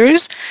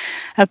facilitators,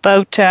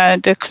 about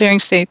the clearing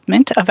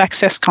statement of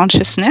access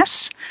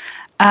consciousness.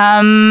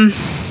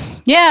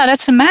 Yeah,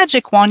 that's a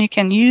magic one you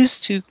can use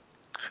to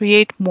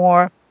create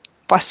more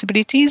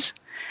possibilities,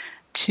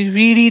 to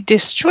really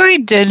destroy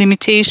the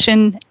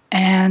limitation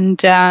and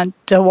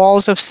the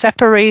walls of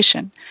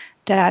separation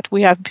that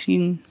we have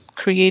been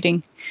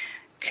creating.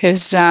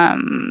 Because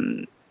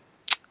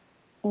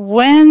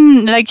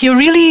when you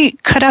really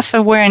cut off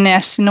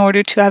awareness in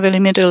order to have a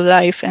limited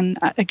life, and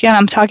again,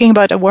 I'm talking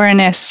about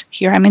awareness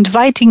here. I'm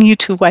inviting you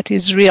to what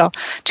is real,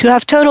 to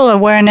have total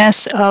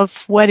awareness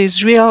of what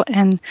is real,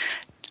 and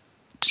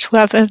to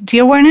have the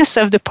awareness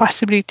of the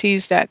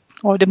possibilities that,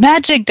 or the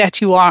magic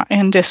that you are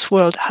in this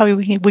world, how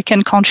we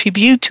can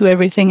contribute to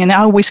everything, and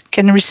how we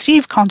can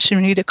receive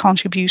continually the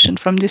contribution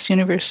from this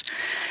universe.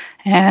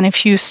 And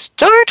if you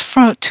start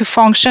to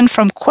function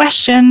from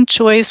question,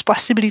 choice,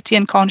 possibility,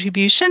 and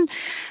contribution,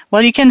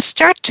 well, you can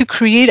start to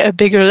create a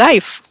bigger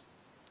life,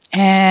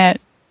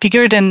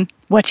 bigger than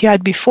what you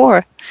had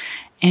before,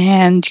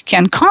 and you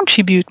can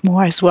contribute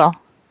more as well.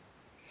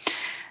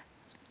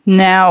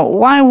 Now,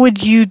 why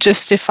would you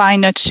justify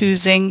not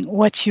choosing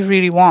what you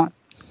really want?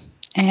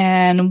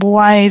 And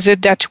why is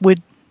it that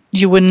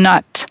you would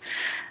not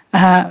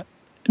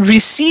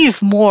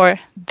receive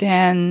more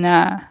than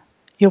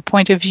your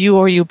point of view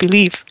or your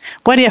belief?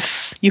 What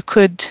if you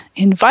could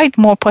invite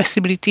more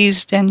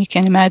possibilities than you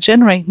can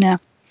imagine right now?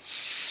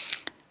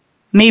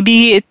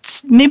 Maybe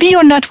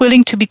you're not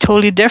willing to be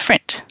totally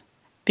different.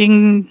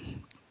 Being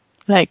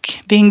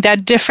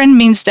that different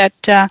means that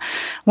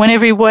when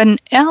everyone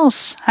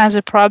else has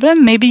a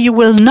problem, maybe you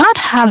will not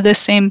have the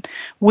same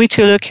way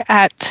to look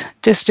at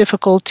this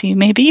difficulty.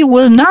 Maybe you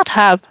will not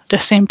have the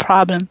same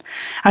problem.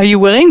 Are you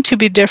willing to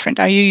be different?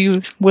 Are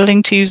you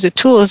willing to use the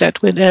tools that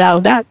would allow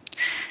that?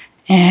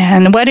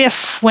 And what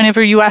if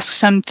whenever you ask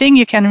something,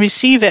 you can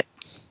receive it?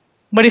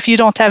 What if you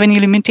don't have any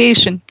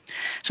limitation?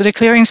 So the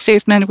clearing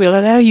statement will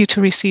allow you to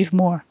receive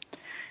more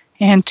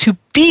and to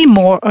be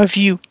more of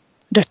you.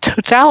 the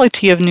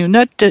totality of new,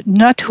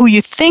 not who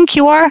you think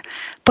you are,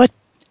 but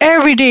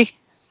every day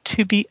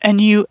to be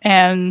anew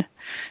and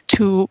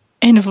to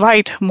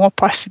invite more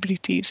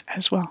possibilities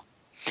as well.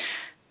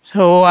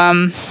 So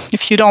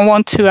if you don't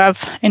want to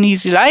have an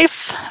easy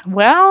life,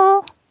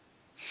 well,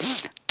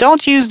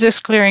 don't use this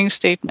clearing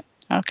statement,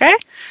 okay?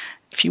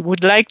 If you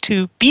would like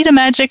to be the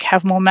magic,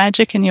 have more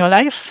magic in your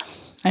life,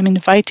 I'm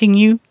inviting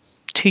you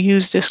to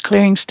use this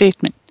clearing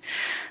statement,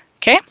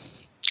 okay?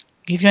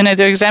 Give you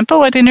another example.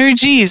 What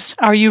energies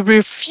are you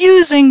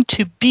refusing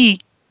to be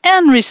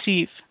and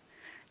receive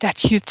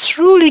that you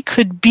truly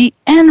could be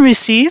and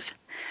receive,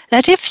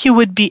 that if you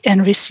would be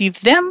and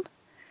receive them,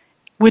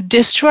 would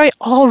destroy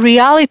all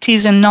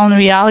realities and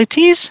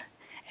non-realities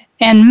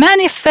and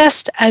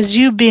manifest as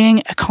you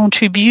being a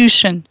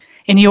contribution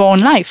in your own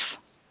life?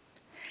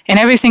 And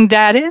everything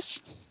that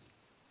is,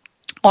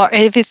 or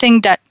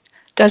everything that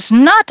does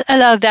not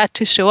allow that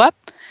to show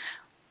up,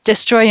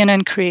 destroy and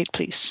uncreate,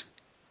 please.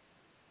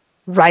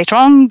 Right,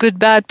 wrong, good,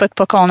 bad, but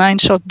puck all nine,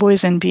 short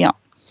boys and beyond.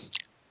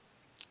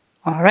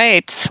 All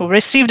right, so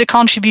receive the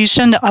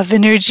contribution of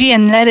energy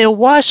and let it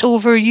wash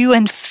over you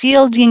and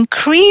feel the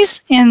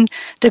increase in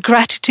the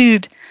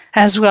gratitude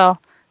as well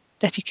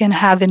that you can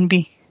have and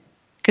be.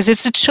 Because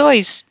it's a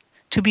choice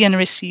to be and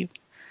receive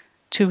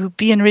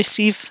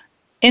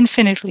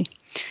infinitely.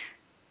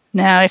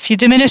 Now, if you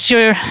diminish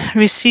your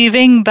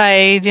receiving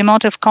by the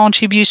amount of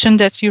contribution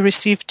that you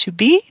receive to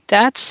be,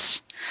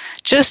 that's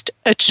just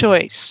a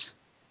choice.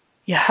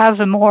 You have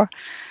a more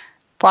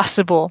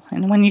possible.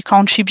 And when you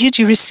contribute,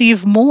 you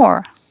receive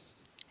more.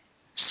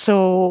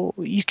 So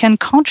you can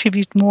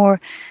contribute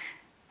more.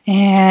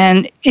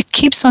 And it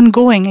keeps on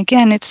going.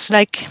 Again, it's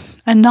like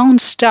a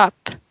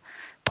non-stop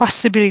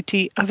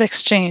possibility of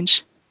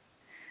exchange.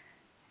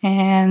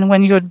 And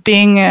when you're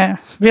being a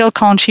real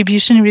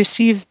contribution, you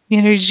receive the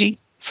energy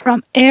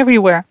from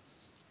everywhere.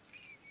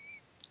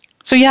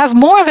 So you have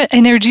more of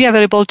energy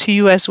available to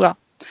you as well.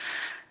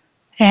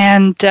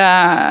 And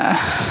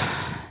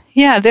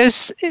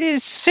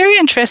it's very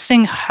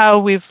interesting how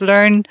we've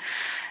learned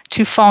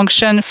to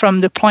function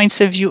from the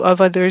points of view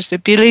of others, the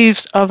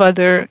beliefs of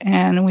others,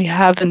 and we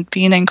haven't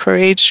been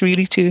encouraged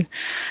really to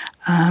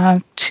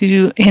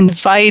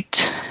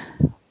invite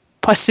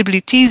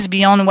possibilities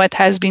beyond what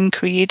has been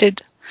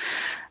created.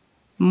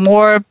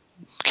 More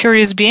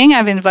curious being,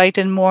 I've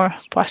invited more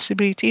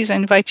possibilities. I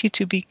invite you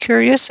to be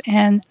curious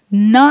and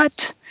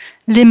not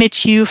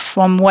limit you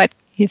from what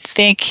you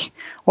think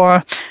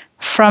or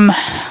from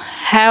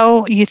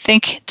how you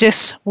think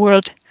this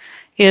world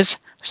is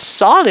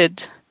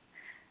solid.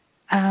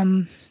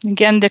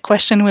 Again, the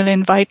question will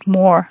invite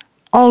more,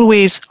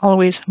 always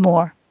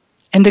more.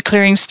 And the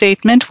clearing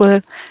statement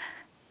will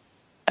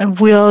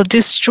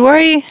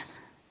destroy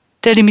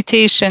the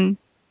limitation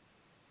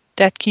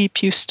that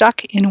keep you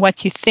stuck in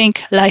what you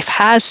think life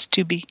has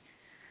to be.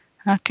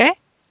 Okay?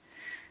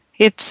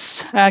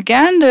 It's,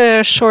 again,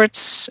 the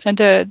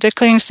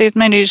clearing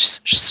statement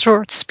is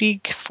short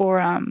speak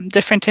for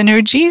different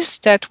energies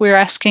that we're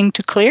asking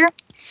to clear.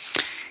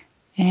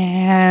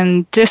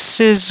 And this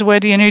is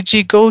where the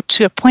energy go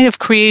to a point of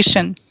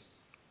creation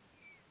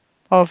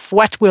of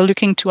what we're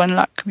looking to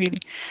unlock, really.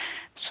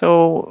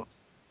 So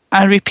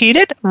I'll repeat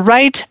it.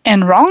 Right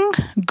and wrong,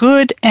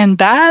 good and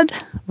bad,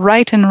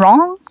 right and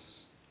wrong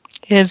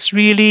is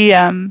really...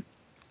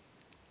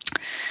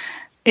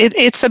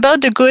 It's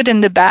about the good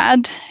and the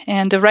bad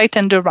and the right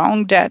and the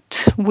wrong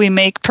that we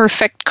make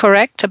perfect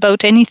correct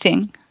about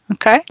anything,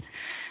 okay?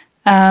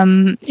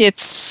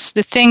 It's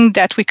the thing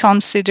that we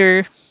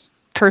consider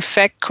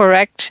perfect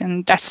correct,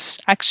 and that's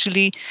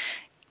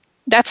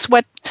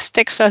what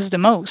sticks us the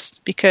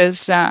most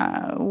because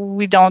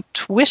we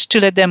don't wish to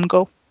let them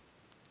go.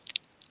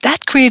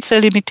 That creates a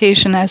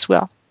limitation as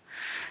well,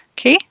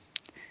 okay?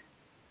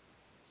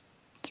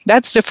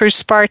 That's the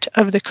first part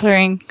of the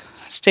clearing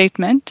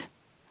statement.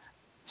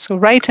 So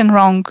right and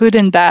wrong, good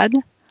and bad.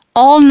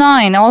 All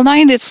nine,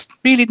 it's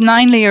really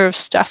 9 layers of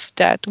stuff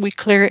that we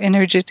clear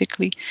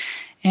energetically.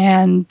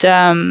 And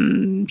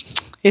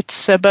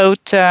it's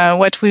about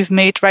what we've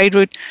made right,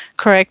 good,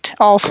 correct,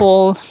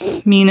 awful,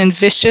 mean, and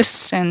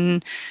vicious.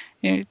 And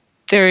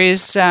there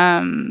is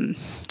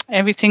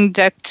everything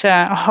that,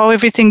 how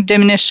everything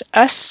diminish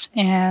us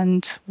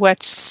and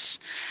what's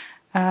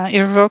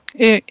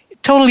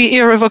totally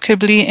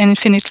irrevocably,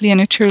 infinitely,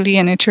 and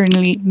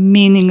eternally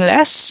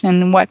meaningless,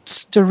 and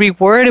what's the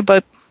reward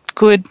about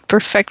good,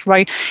 perfect,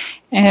 right,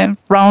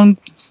 wrong,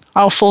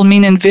 awful,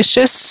 mean, and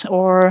vicious,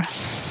 or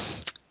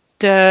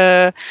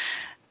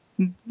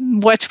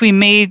what we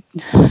made,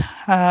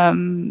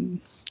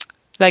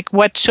 like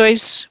what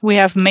choice we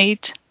have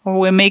made or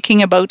we're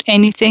making about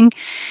anything.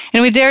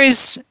 Anyway, there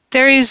is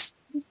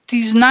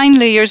these 9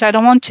 layers. I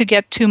don't want to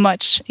get too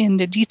much in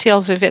the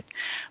details of it,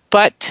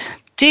 but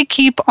they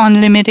keep on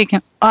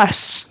limiting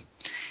us.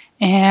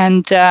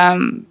 And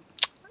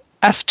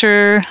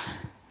after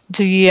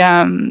the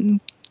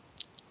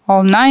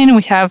all 9,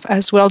 we have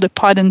as well the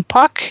pod and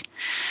puck.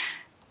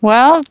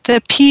 Well,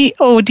 the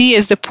POD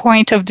is the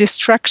point of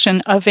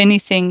destruction of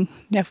anything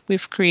that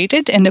we've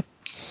created, and the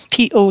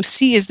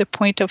POC is the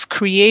point of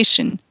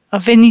creation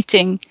of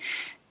anything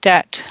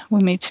that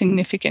we made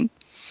significant.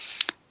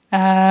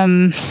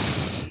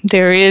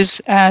 There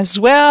is as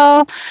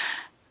well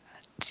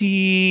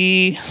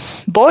the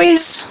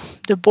boys.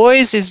 The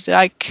boys is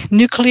like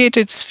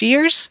nucleated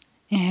spheres,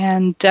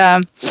 and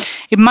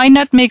it might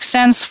not make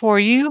sense for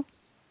you,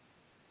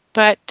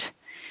 but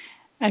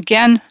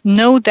again,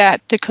 know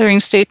that the clearing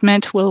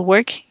statement will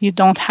work. You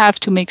don't have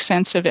to make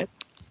sense of it.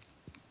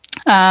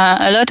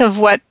 A lot of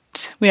what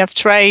we have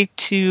tried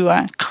to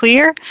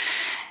clear,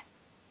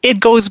 it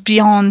goes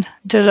beyond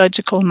the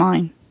logical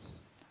mind,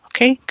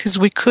 okay? Because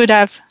we could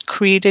have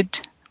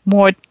created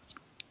more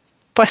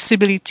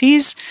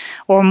possibilities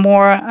or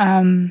more,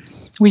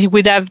 we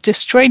would have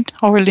destroyed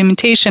our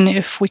limitation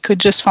if we could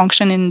just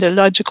function in the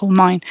logical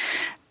mind.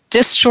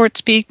 This short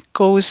speak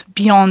goes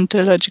beyond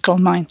the logical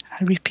mind.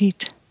 I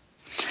repeat.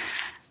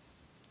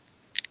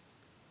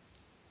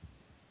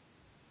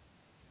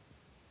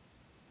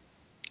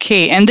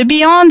 Okay, and the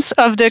beyonds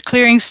of the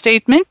clearing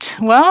statement,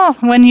 well,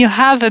 when you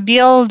have a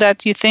bill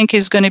that you think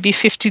is going to be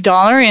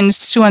 $50 and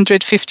it's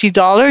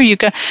 $250,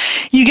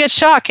 you get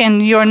shocked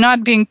and you're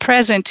not being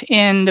present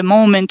in the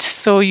moment.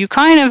 So you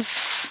kind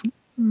of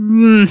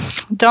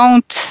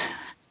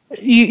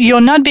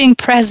you're not being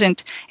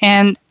present,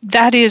 and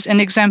that is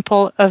an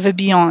example of a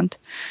beyond.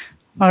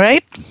 All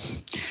right?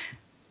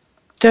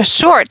 The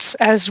shorts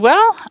as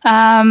well.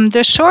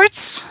 The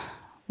shorts,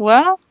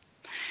 well,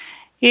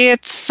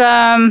 it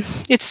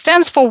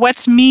stands for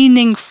what's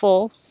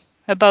meaningful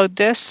about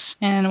this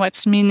and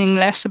what's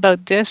meaningless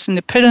about this, and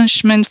the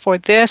punishment for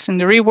this and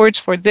the rewards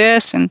for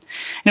this. And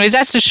anyways,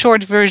 that's the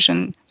short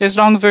version. There's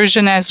long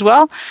version as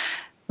well,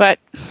 but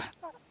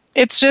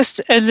it's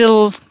just a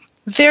little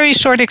very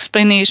short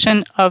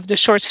explanation of the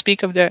short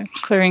speak of the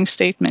clearing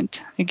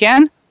statement.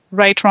 Again,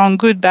 right, wrong,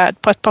 good,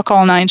 bad, pot, pock,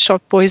 all nine,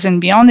 short, boys,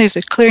 and beyond is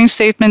a clearing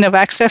statement of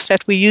access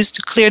that we use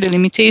to clear the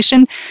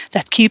limitation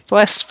that keep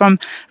us from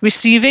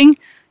receiving,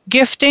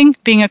 gifting,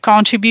 being a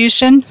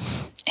contribution,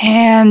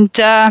 and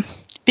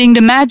being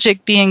the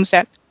magic beings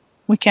that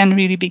we can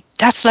really be.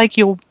 That's like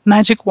your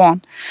magic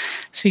wand.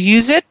 So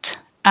use it.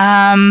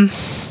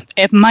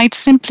 It might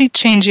simply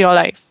change your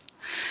life.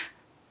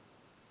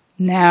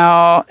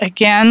 Now,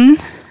 again,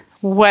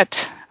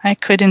 what I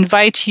could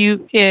invite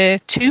you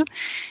to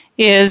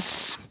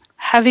is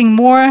having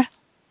more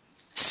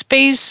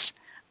space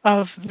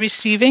of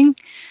receiving.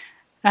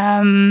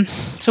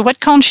 So what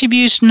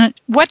contribution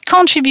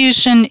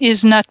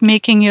is not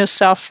making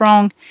yourself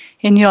wrong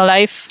in your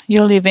life,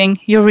 your living,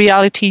 your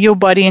reality, your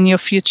body, and your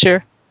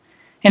future?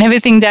 And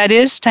everything that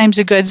is times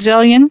a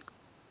godzillion,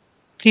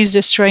 please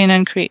destroy and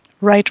uncreate.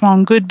 Right,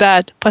 wrong, good,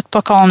 bad, pot,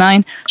 pock, all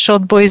nine,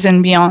 short, boys,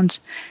 and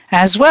beyonds.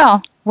 As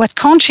well, what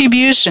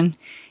contribution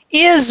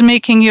is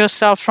making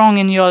yourself wrong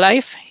in your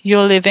life,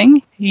 your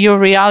living, your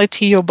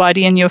reality, your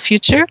body, and your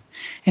future,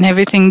 and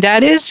everything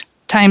that is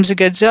times a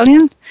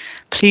godzillion,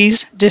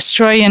 please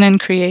destroy and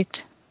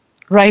uncreate.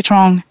 Right,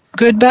 wrong,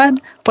 good, bad,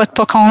 pot,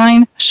 pock, all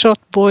nine, short,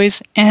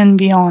 boys, and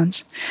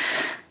beyonds.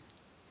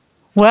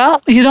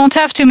 Well, you don't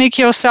have to make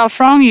yourself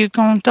wrong. You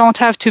don't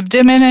have to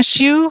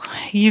diminish you.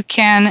 You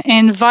can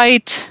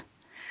invite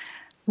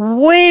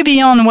way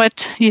beyond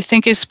what you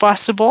think is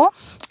possible.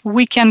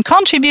 We can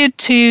contribute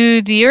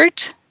to the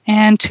earth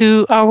and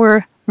to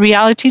our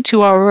reality,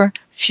 to our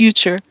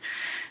future.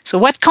 So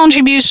what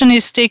contribution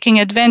is taking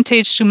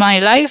advantage to my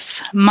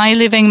life, my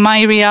living,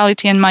 my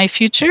reality, and my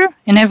future,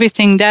 and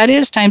everything that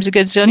is times a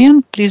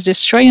godzillion? Please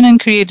destroy and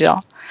uncreate it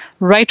all.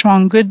 Right,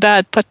 wrong, good,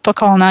 bad, pot,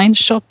 pock, all nine,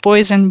 short,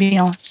 boys, and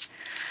beyond.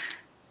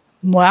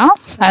 Well,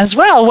 as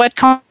well, what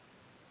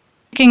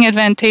taking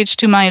advantage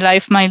to my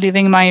life, my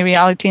living, my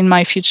reality, and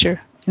my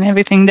future, and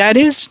everything that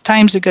is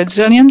times a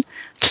godzillion,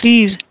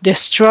 please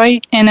destroy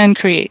and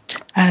uncreate.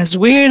 As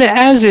weird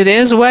as it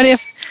is, what if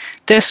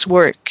this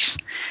works?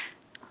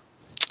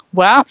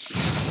 Well,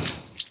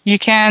 you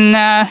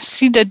can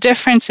see the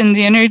difference in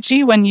the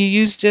energy when you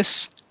use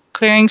this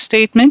clearing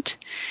statement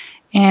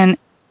and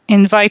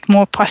invite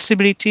more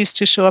possibilities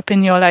to show up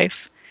in your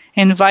life.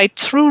 Invite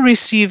through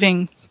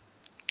receiving.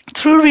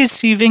 Through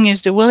receiving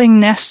is the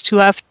willingness to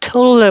have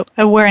total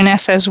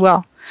awareness as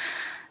well.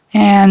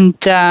 And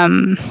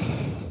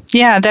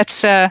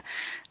that's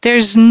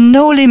there's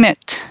no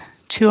limit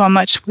to how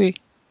much we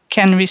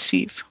can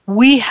receive.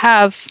 We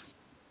have,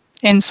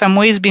 in some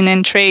ways, been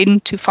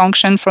entrained to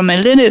function from a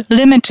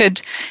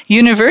limited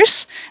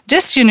universe.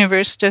 This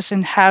universe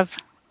doesn't have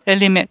a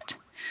limit.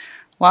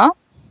 Well,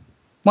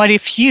 what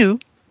if you,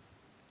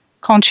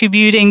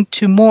 contributing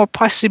to more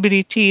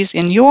possibilities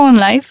in your own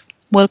life,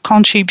 will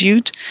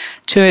contribute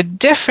to a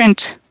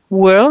different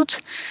world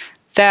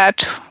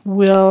that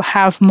will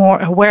have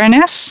more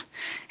awareness?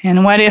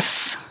 And what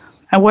if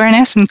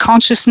awareness and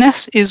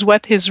consciousness is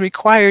what is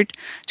required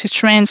to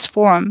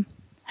transform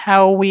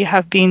how we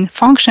have been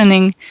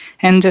functioning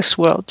in this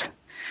world?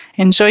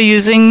 Enjoy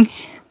using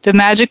the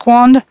magic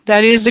wand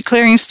that is the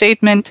clearing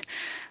statement.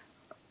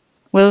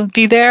 We'll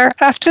be there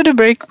after the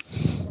break.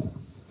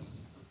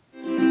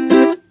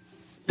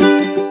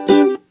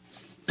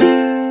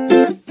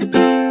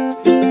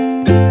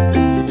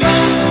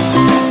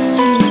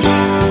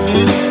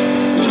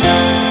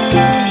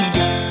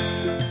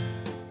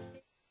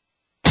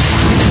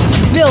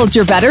 Build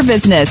your better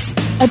business.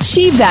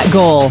 Achieve that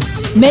goal.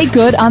 Make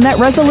good on that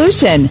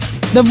resolution.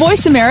 The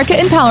Voice America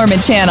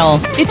Empowerment Channel.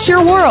 It's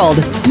your world.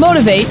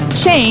 Motivate,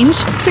 change,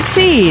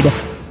 succeed.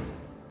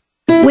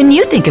 When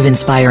you think of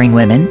inspiring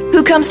women,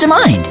 who comes to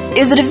mind?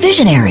 Is it a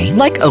visionary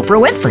like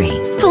Oprah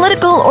Winfrey?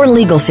 Political or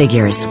legal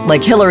figures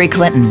like Hillary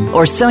Clinton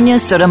or Sonia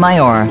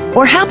Sotomayor?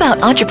 Or how about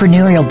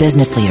entrepreneurial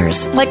business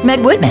leaders like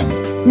Meg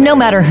Whitman? No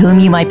matter whom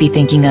you might be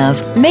thinking of,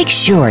 make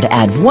sure to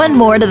add one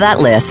more to that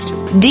list,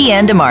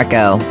 Deanne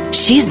DeMarco.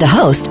 She's the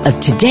host of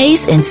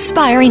Today's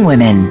Inspiring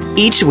Women.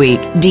 Each week,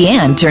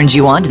 Deanne turns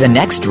you on to the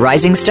next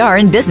rising star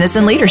in business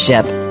and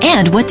leadership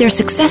and what their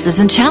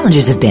successes and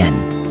challenges have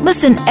been.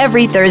 Listen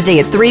every Thursday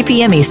at 3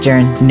 p.m.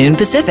 Eastern, noon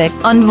Pacific,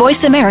 on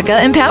Voice America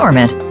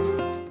Empowerment.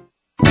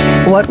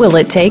 What will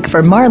it take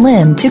for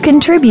Marlene to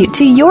contribute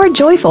to your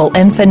joyful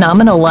and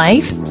phenomenal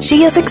life?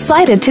 She is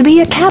excited to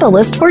be a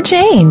catalyst for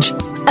change.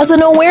 As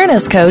an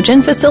awareness coach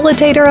and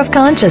facilitator of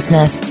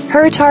consciousness,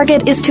 her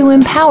target is to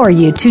empower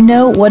you to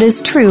know what is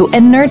true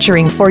and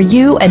nurturing for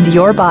you and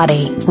your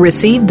body.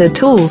 Receive the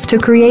tools to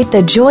create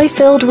the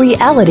joy-filled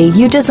reality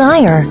you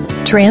desire.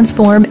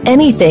 Transform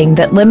anything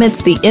that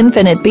limits the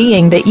infinite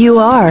being that you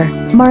are.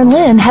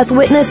 Marlene has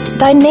witnessed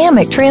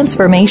dynamic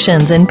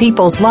transformations in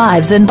people's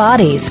lives and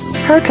bodies.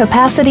 Her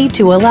capacity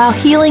to allow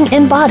healing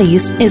in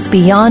bodies is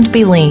beyond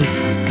belief.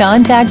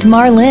 Contact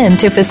Marlene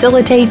to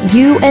facilitate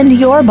you and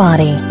your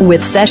body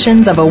with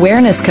sessions of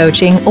awareness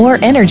coaching or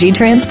energy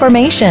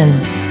transformation.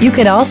 You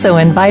could also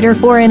invite her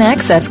for an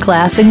access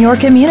class in your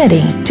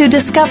community to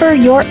discover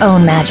your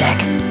own magic.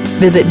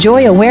 Visit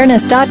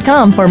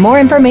joyawareness.com for more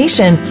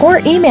information or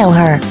email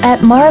her at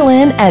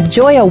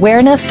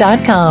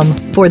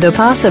marlene@joyawareness.com for the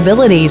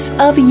possibilities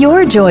of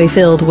your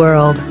joy-filled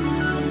world.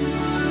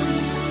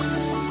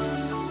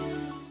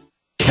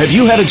 Have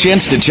you had a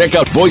chance to check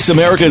out Voice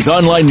America's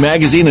online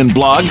magazine and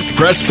blog,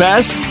 Press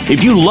Pass?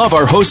 If you love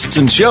our hosts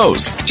and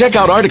shows, check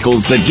out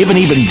articles that give an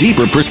even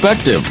deeper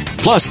perspective.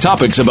 Plus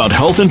topics about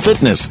health and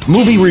fitness,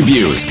 movie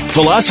reviews,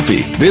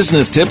 philosophy,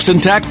 business tips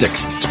and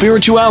tactics,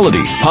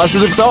 spirituality,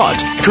 positive thought,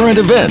 current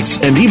events,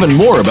 and even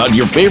more about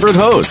your favorite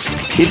host.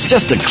 It's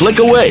just a click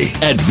away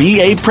at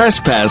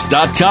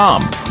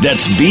vapresspass.com.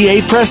 That's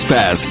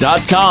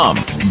vapresspass.com.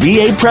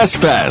 VA Press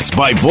Pass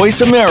by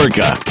Voice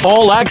America.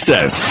 All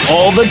access,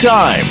 all the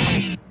time.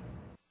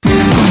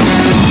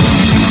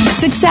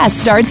 Success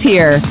starts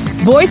here.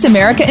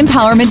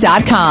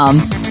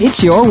 VoiceAmericaEmpowerment.com.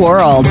 It's your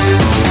world.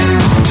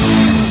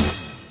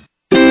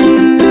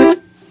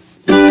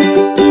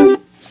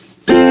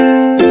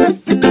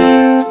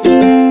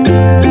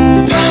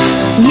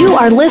 You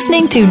are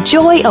listening to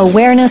Joy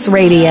Awareness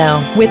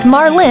Radio with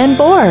Marlene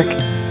Bork.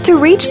 To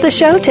reach the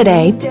show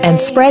today and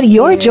spread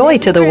your joy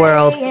to the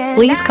world,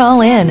 please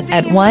call in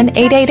at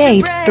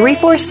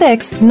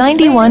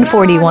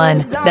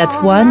 1-888-346-9141. That's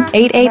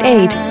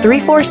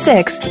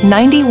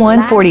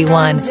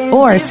 1-888-346-9141.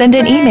 Or send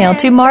an email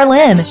to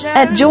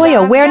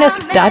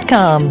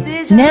marlene@joyawareness.com.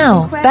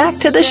 Now, back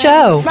to the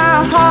show.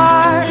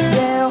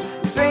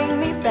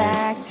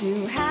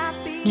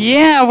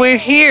 Yeah, we're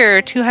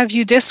here to have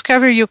you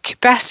discover your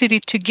capacity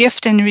to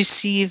gift and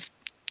receive.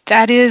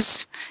 That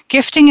is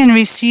gifting and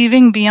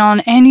receiving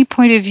beyond any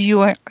point of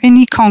view or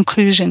any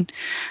conclusion.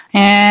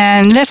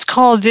 And let's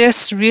call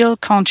this real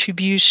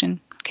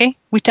contribution, okay?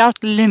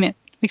 Without limit,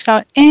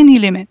 without any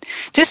limit.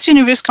 This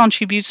universe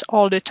contributes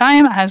all the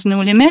time, has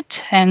no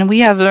limit, and we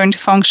have learned to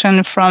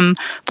function from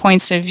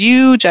points of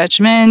view,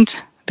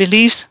 judgment,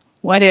 beliefs.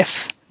 What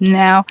if?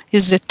 Now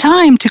is the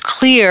time to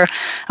clear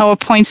our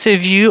points of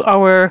view,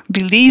 our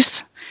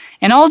beliefs,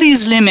 and all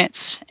these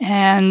limits.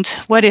 And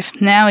what if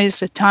now is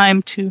the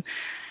time to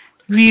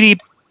really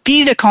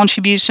be the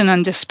contribution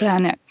on this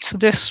planet? So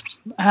this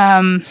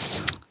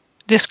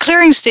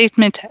clearing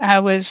statement I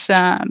was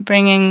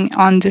bringing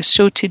on this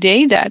show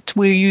today that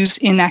we use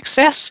in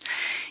Access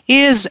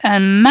is a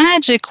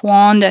magic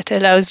wand that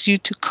allows you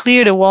to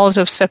clear the walls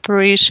of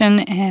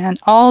separation and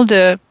all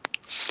the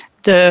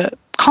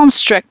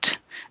construct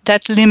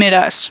that limit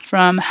us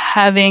from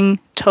having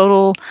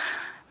total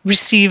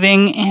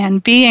receiving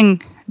and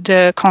being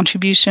the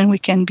contribution we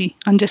can be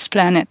on this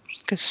planet.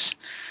 Because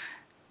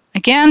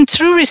again,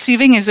 true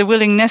receiving is a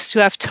willingness to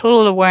have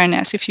total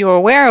awareness. If you're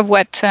aware of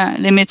what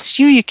limits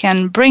you, you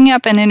can bring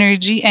up an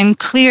energy and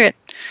clear it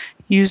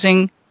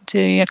using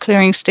the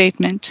clearing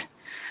statement.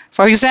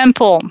 For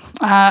example,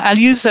 I'll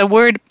use the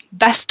word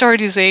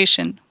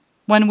bastardization.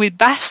 When we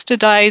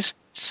bastardize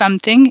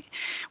something,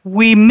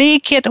 we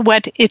make it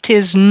what it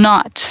is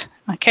not.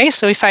 Okay,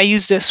 so if I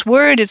use this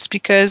word, it's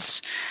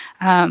because,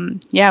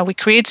 we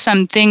create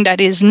something that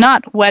is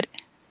not what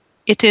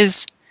it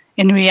is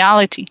in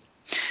reality.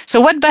 So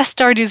what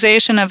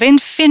bastardization of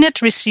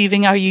infinite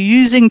receiving are you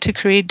using to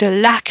create the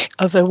lack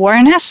of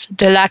awareness,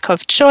 the lack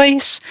of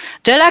choice,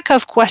 the lack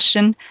of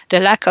question, the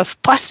lack of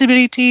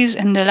possibilities,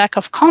 and the lack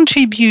of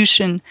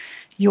contribution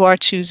you are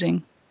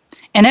choosing?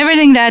 And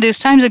everything that is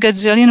times a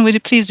gazillion, will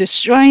you please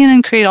destroy it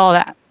and create all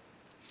that?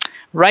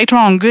 Right,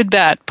 wrong, good,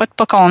 bad, pot,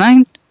 poc, all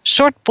nine,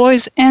 short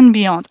boys and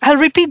beyond. I'll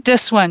repeat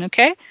this one,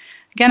 okay?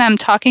 Again, I'm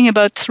talking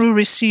about through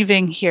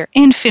receiving here,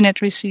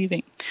 infinite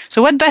receiving.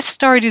 So what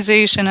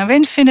bastardization of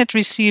infinite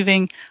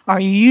receiving are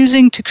you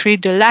using to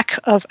create the lack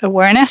of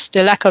awareness,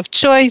 the lack of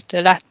choice,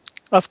 the lack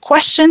of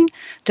question,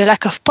 the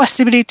lack of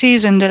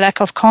possibilities, and the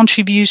lack of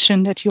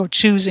contribution that you're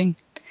choosing?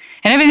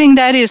 And everything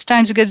that is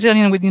times a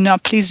gazillion, would you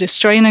not please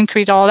destroy and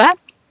create all that?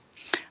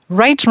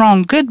 Right,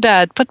 wrong, good,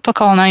 bad,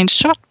 put all nine,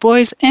 short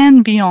boys,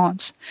 and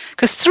beyonds.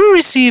 Because through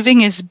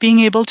receiving is being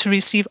able to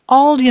receive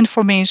all the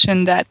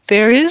information that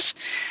there is,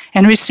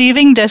 and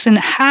receiving doesn't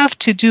have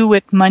to do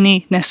with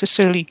money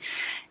necessarily.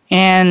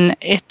 And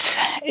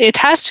it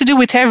has to do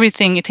with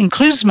everything. It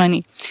includes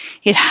money.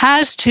 It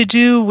has to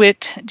do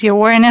with the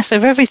awareness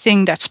of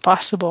everything that's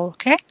possible,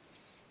 okay?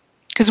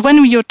 Because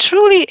when you're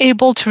truly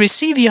able to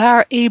receive, you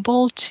are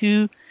able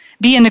to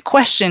be in the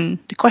question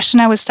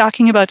I was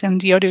talking about in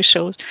the other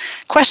shows,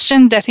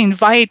 question that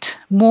invite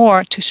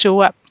more to show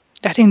up,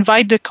 that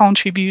invite the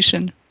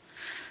contribution.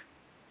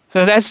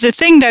 So that's the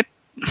thing that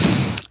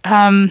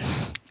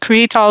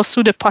create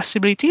also the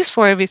possibilities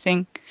for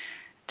everything.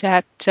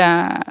 That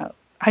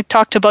I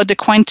talked about the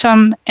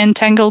quantum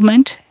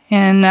entanglement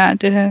in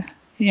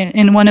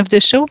one of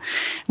the show.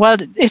 Well,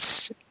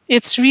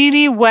 it's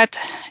really what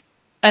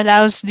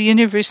allows the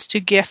universe to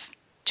give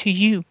to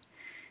you.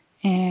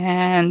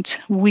 And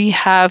we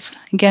have,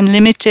 again,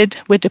 limited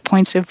with the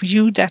points of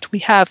view that we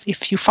have.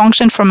 If you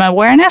function from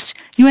awareness,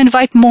 you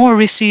invite more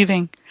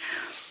receiving.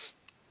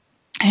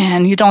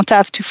 And you don't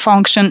have to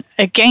function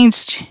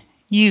against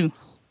you.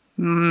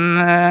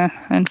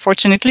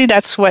 Unfortunately,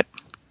 that's what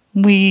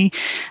we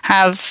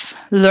have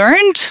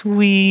learned.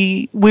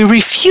 We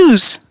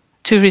refuse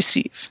to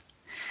receive.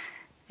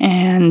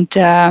 And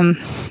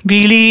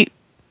really,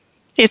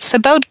 it's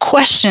about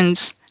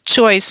questions,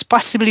 choice,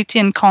 possibility,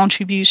 and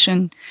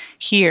contribution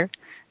here.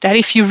 That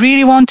if you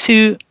really want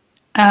to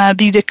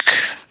be the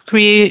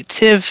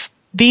creative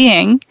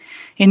being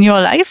in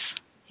your life,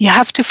 you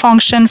have to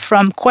function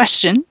from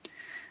question,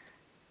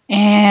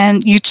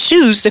 and you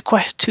choose to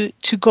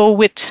go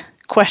with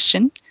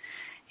question,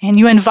 and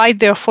you invite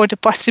therefore the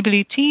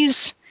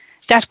possibilities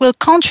that will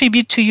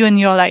contribute to you in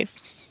your life.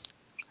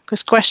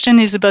 Because question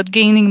is about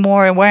gaining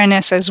more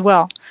awareness as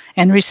well,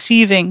 and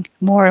receiving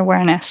more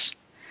awareness.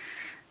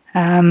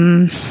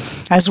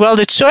 As well,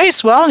 the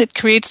choice, it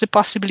creates the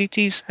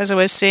possibilities, as I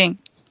was saying.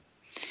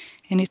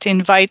 And it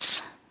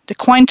invites the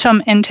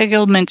quantum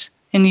entanglement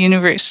in the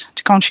universe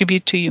to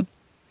contribute to you.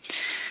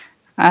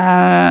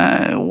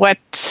 What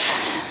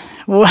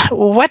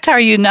are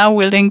you now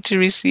willing to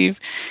receive?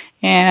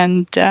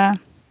 And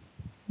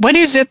what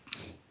is it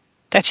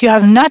that you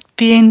have not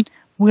been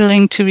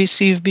willing to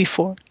receive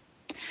before?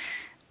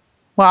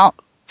 Well,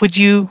 would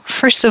you,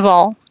 first of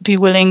all, be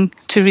willing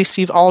to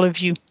receive all of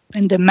you?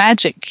 And the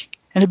magic,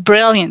 and the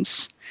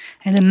brilliance,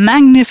 and the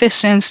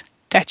magnificence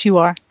that you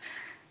are.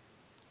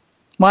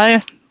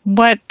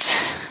 What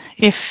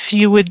if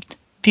you would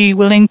be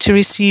willing to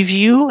receive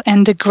you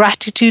and the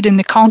gratitude and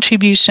the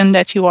contribution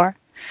that you are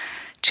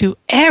to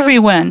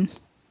everyone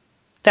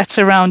that's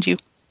around you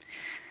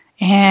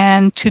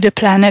and to the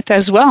planet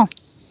as well?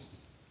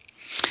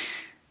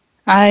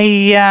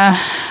 I'd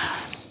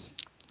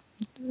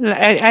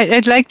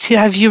like to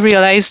have you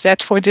realize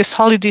that for this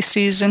holiday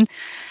season,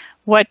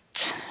 what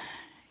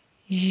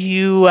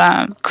you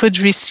could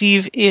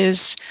receive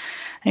is,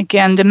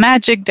 again, the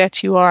magic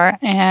that you are,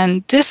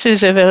 and this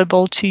is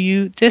available to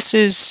you. This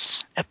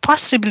is a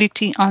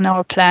possibility on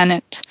our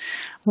planet.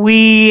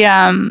 We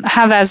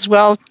have as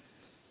well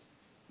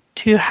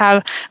to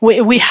have,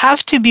 we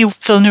have to be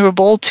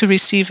vulnerable to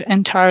receive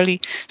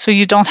entirely, so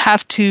you don't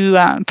have to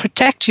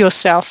protect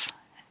yourself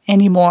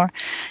anymore.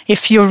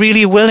 If you're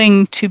really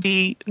willing to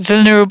be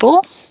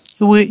vulnerable,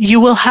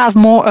 you will have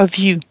more of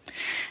you.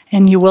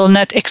 And you will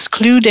not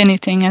exclude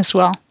anything as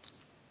well.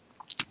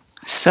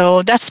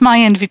 So that's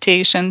my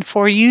invitation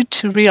for you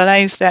to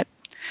realize that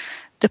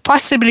the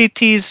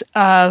possibilities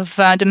of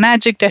the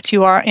magic that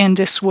you are in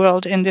this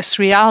world, in this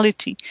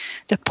reality,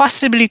 the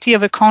possibility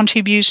of a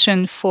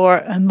contribution for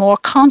a more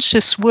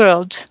conscious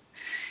world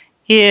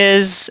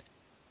is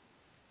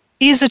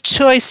a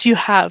choice you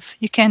have.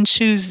 You can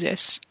choose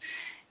this.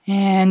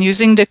 And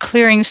using the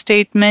clearing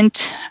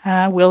statement,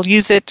 we'll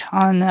use it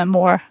on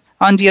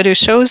the other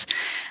shows.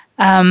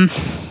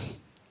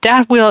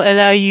 That will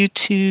allow you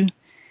to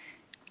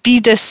be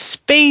the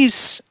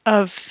space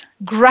of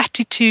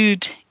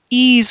gratitude,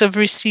 ease of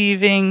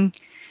receiving,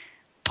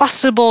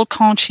 possible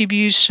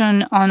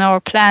contribution on our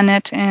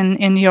planet and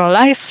in your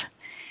life.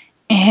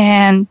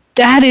 And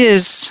that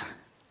is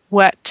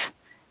what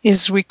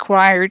is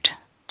required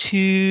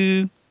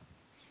to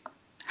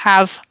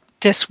have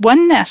this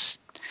oneness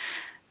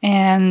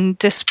and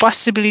this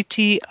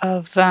possibility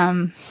of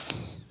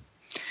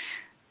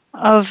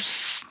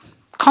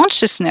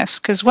consciousness,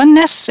 because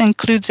oneness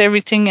includes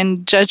everything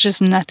and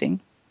judges nothing.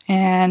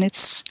 And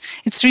it's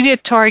really a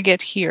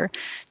target here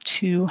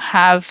to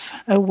have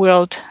a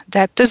world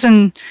that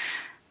doesn't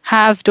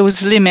have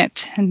those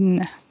limits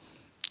and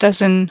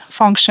doesn't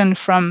function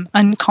from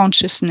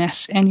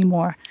unconsciousness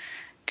anymore.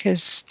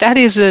 Because that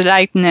is the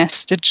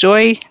lightness, the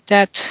joy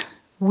that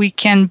we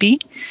can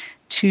be,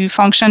 to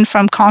function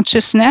from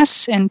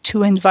consciousness, and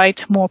to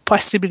invite more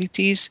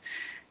possibilities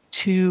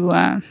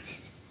to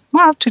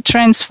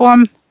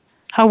transform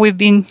how we've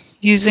been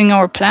using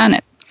our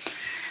planet.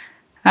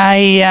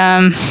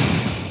 I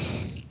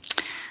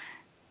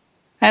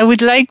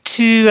would like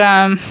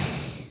to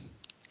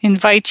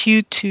invite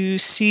you to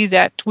see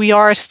that we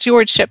are a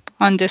stewardship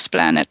on this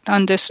planet,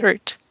 on this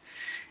earth.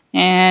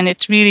 And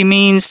it really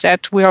means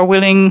that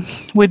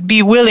would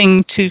be willing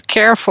to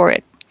care for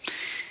it.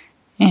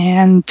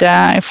 And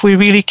if we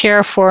really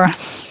care for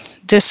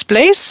this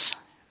place,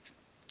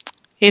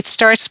 it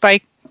starts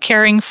by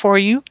caring for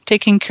you,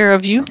 taking care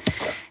of you,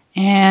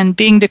 and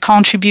being the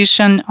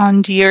contribution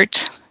on the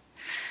earth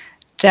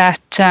that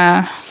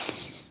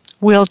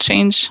will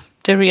change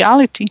the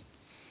reality.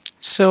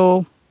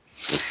 So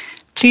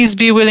please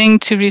be willing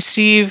to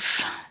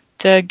receive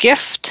the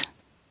gift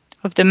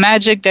of the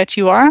magic that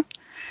you are.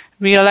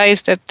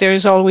 Realize that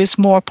there's always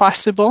more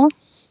possible.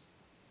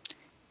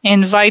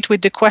 Invite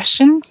with the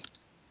question.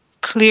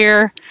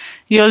 Clear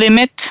your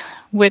limit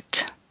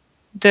with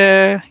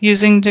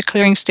using the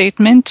clearing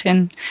statement,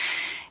 and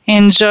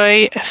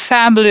enjoy a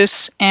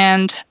fabulous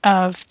end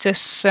of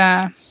this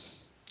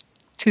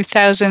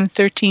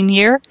 2013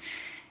 year.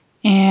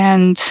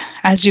 And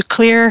as you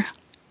clear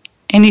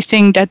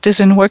anything that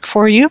doesn't work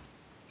for you,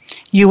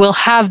 you will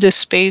have the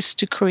space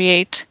to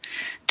create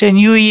the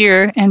new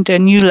year and the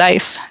new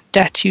life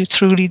that you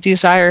truly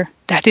desire.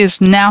 That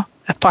is now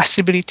a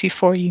possibility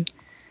for you.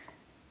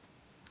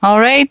 All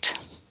right.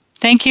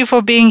 Thank you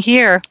for being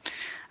here.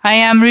 I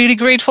am really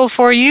grateful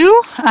for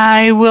you.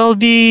 I will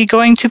be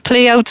going to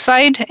play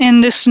outside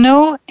in the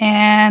snow,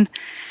 and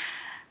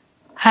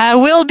I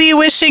will be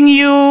wishing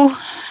you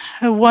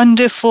a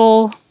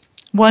wonderful,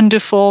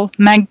 wonderful,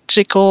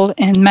 magical,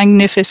 and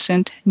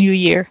magnificent new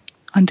year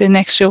on the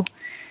next show.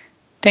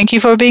 Thank you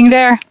for being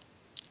there.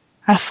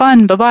 Have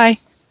fun. Bye-bye.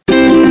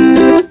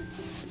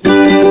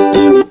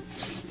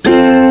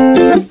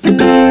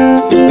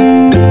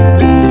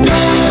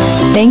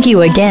 Thank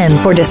you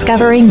again for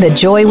discovering the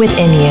joy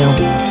within you.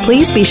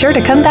 Please be sure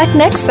to come back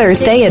next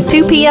Thursday at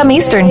 2 p.m.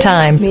 Eastern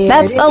Time.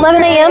 That's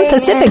 11 a.m.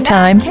 Pacific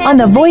Time on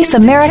the Voice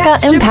America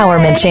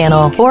Empowerment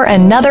Channel for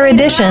another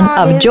edition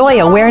of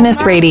Joy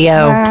Awareness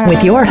Radio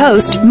with your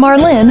host,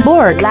 Marlene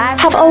Borg.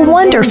 Have a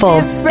wonderful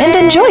and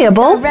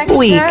enjoyable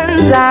week.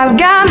 I've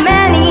got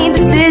many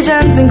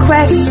decisions and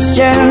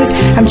questions.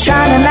 I'm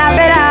trying to map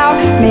it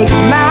out, make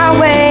my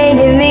way.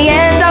 In the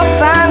end, I'll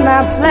find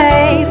my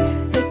place.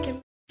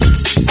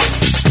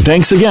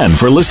 Thanks again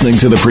for listening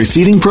to the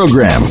preceding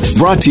program,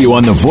 brought to you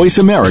on the Voice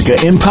America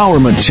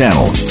Empowerment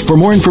Channel. For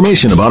more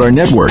information about our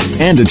network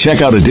and to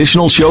check out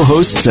additional show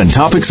hosts and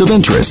topics of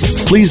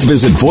interest, please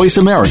visit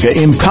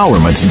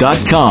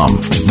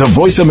voiceamericaempowerment.com. The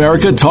Voice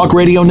America Talk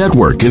Radio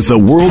Network is the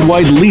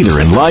worldwide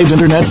leader in live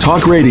Internet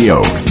talk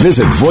radio.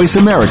 Visit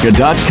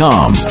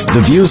voiceamerica.com.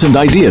 The views and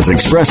ideas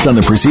expressed on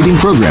the preceding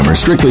program are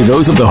strictly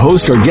those of the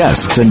host or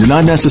guests and do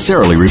not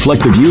necessarily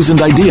reflect the views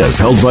and ideas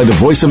held by the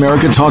Voice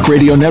America Talk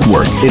Radio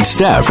Network, its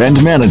staff,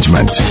 and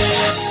management.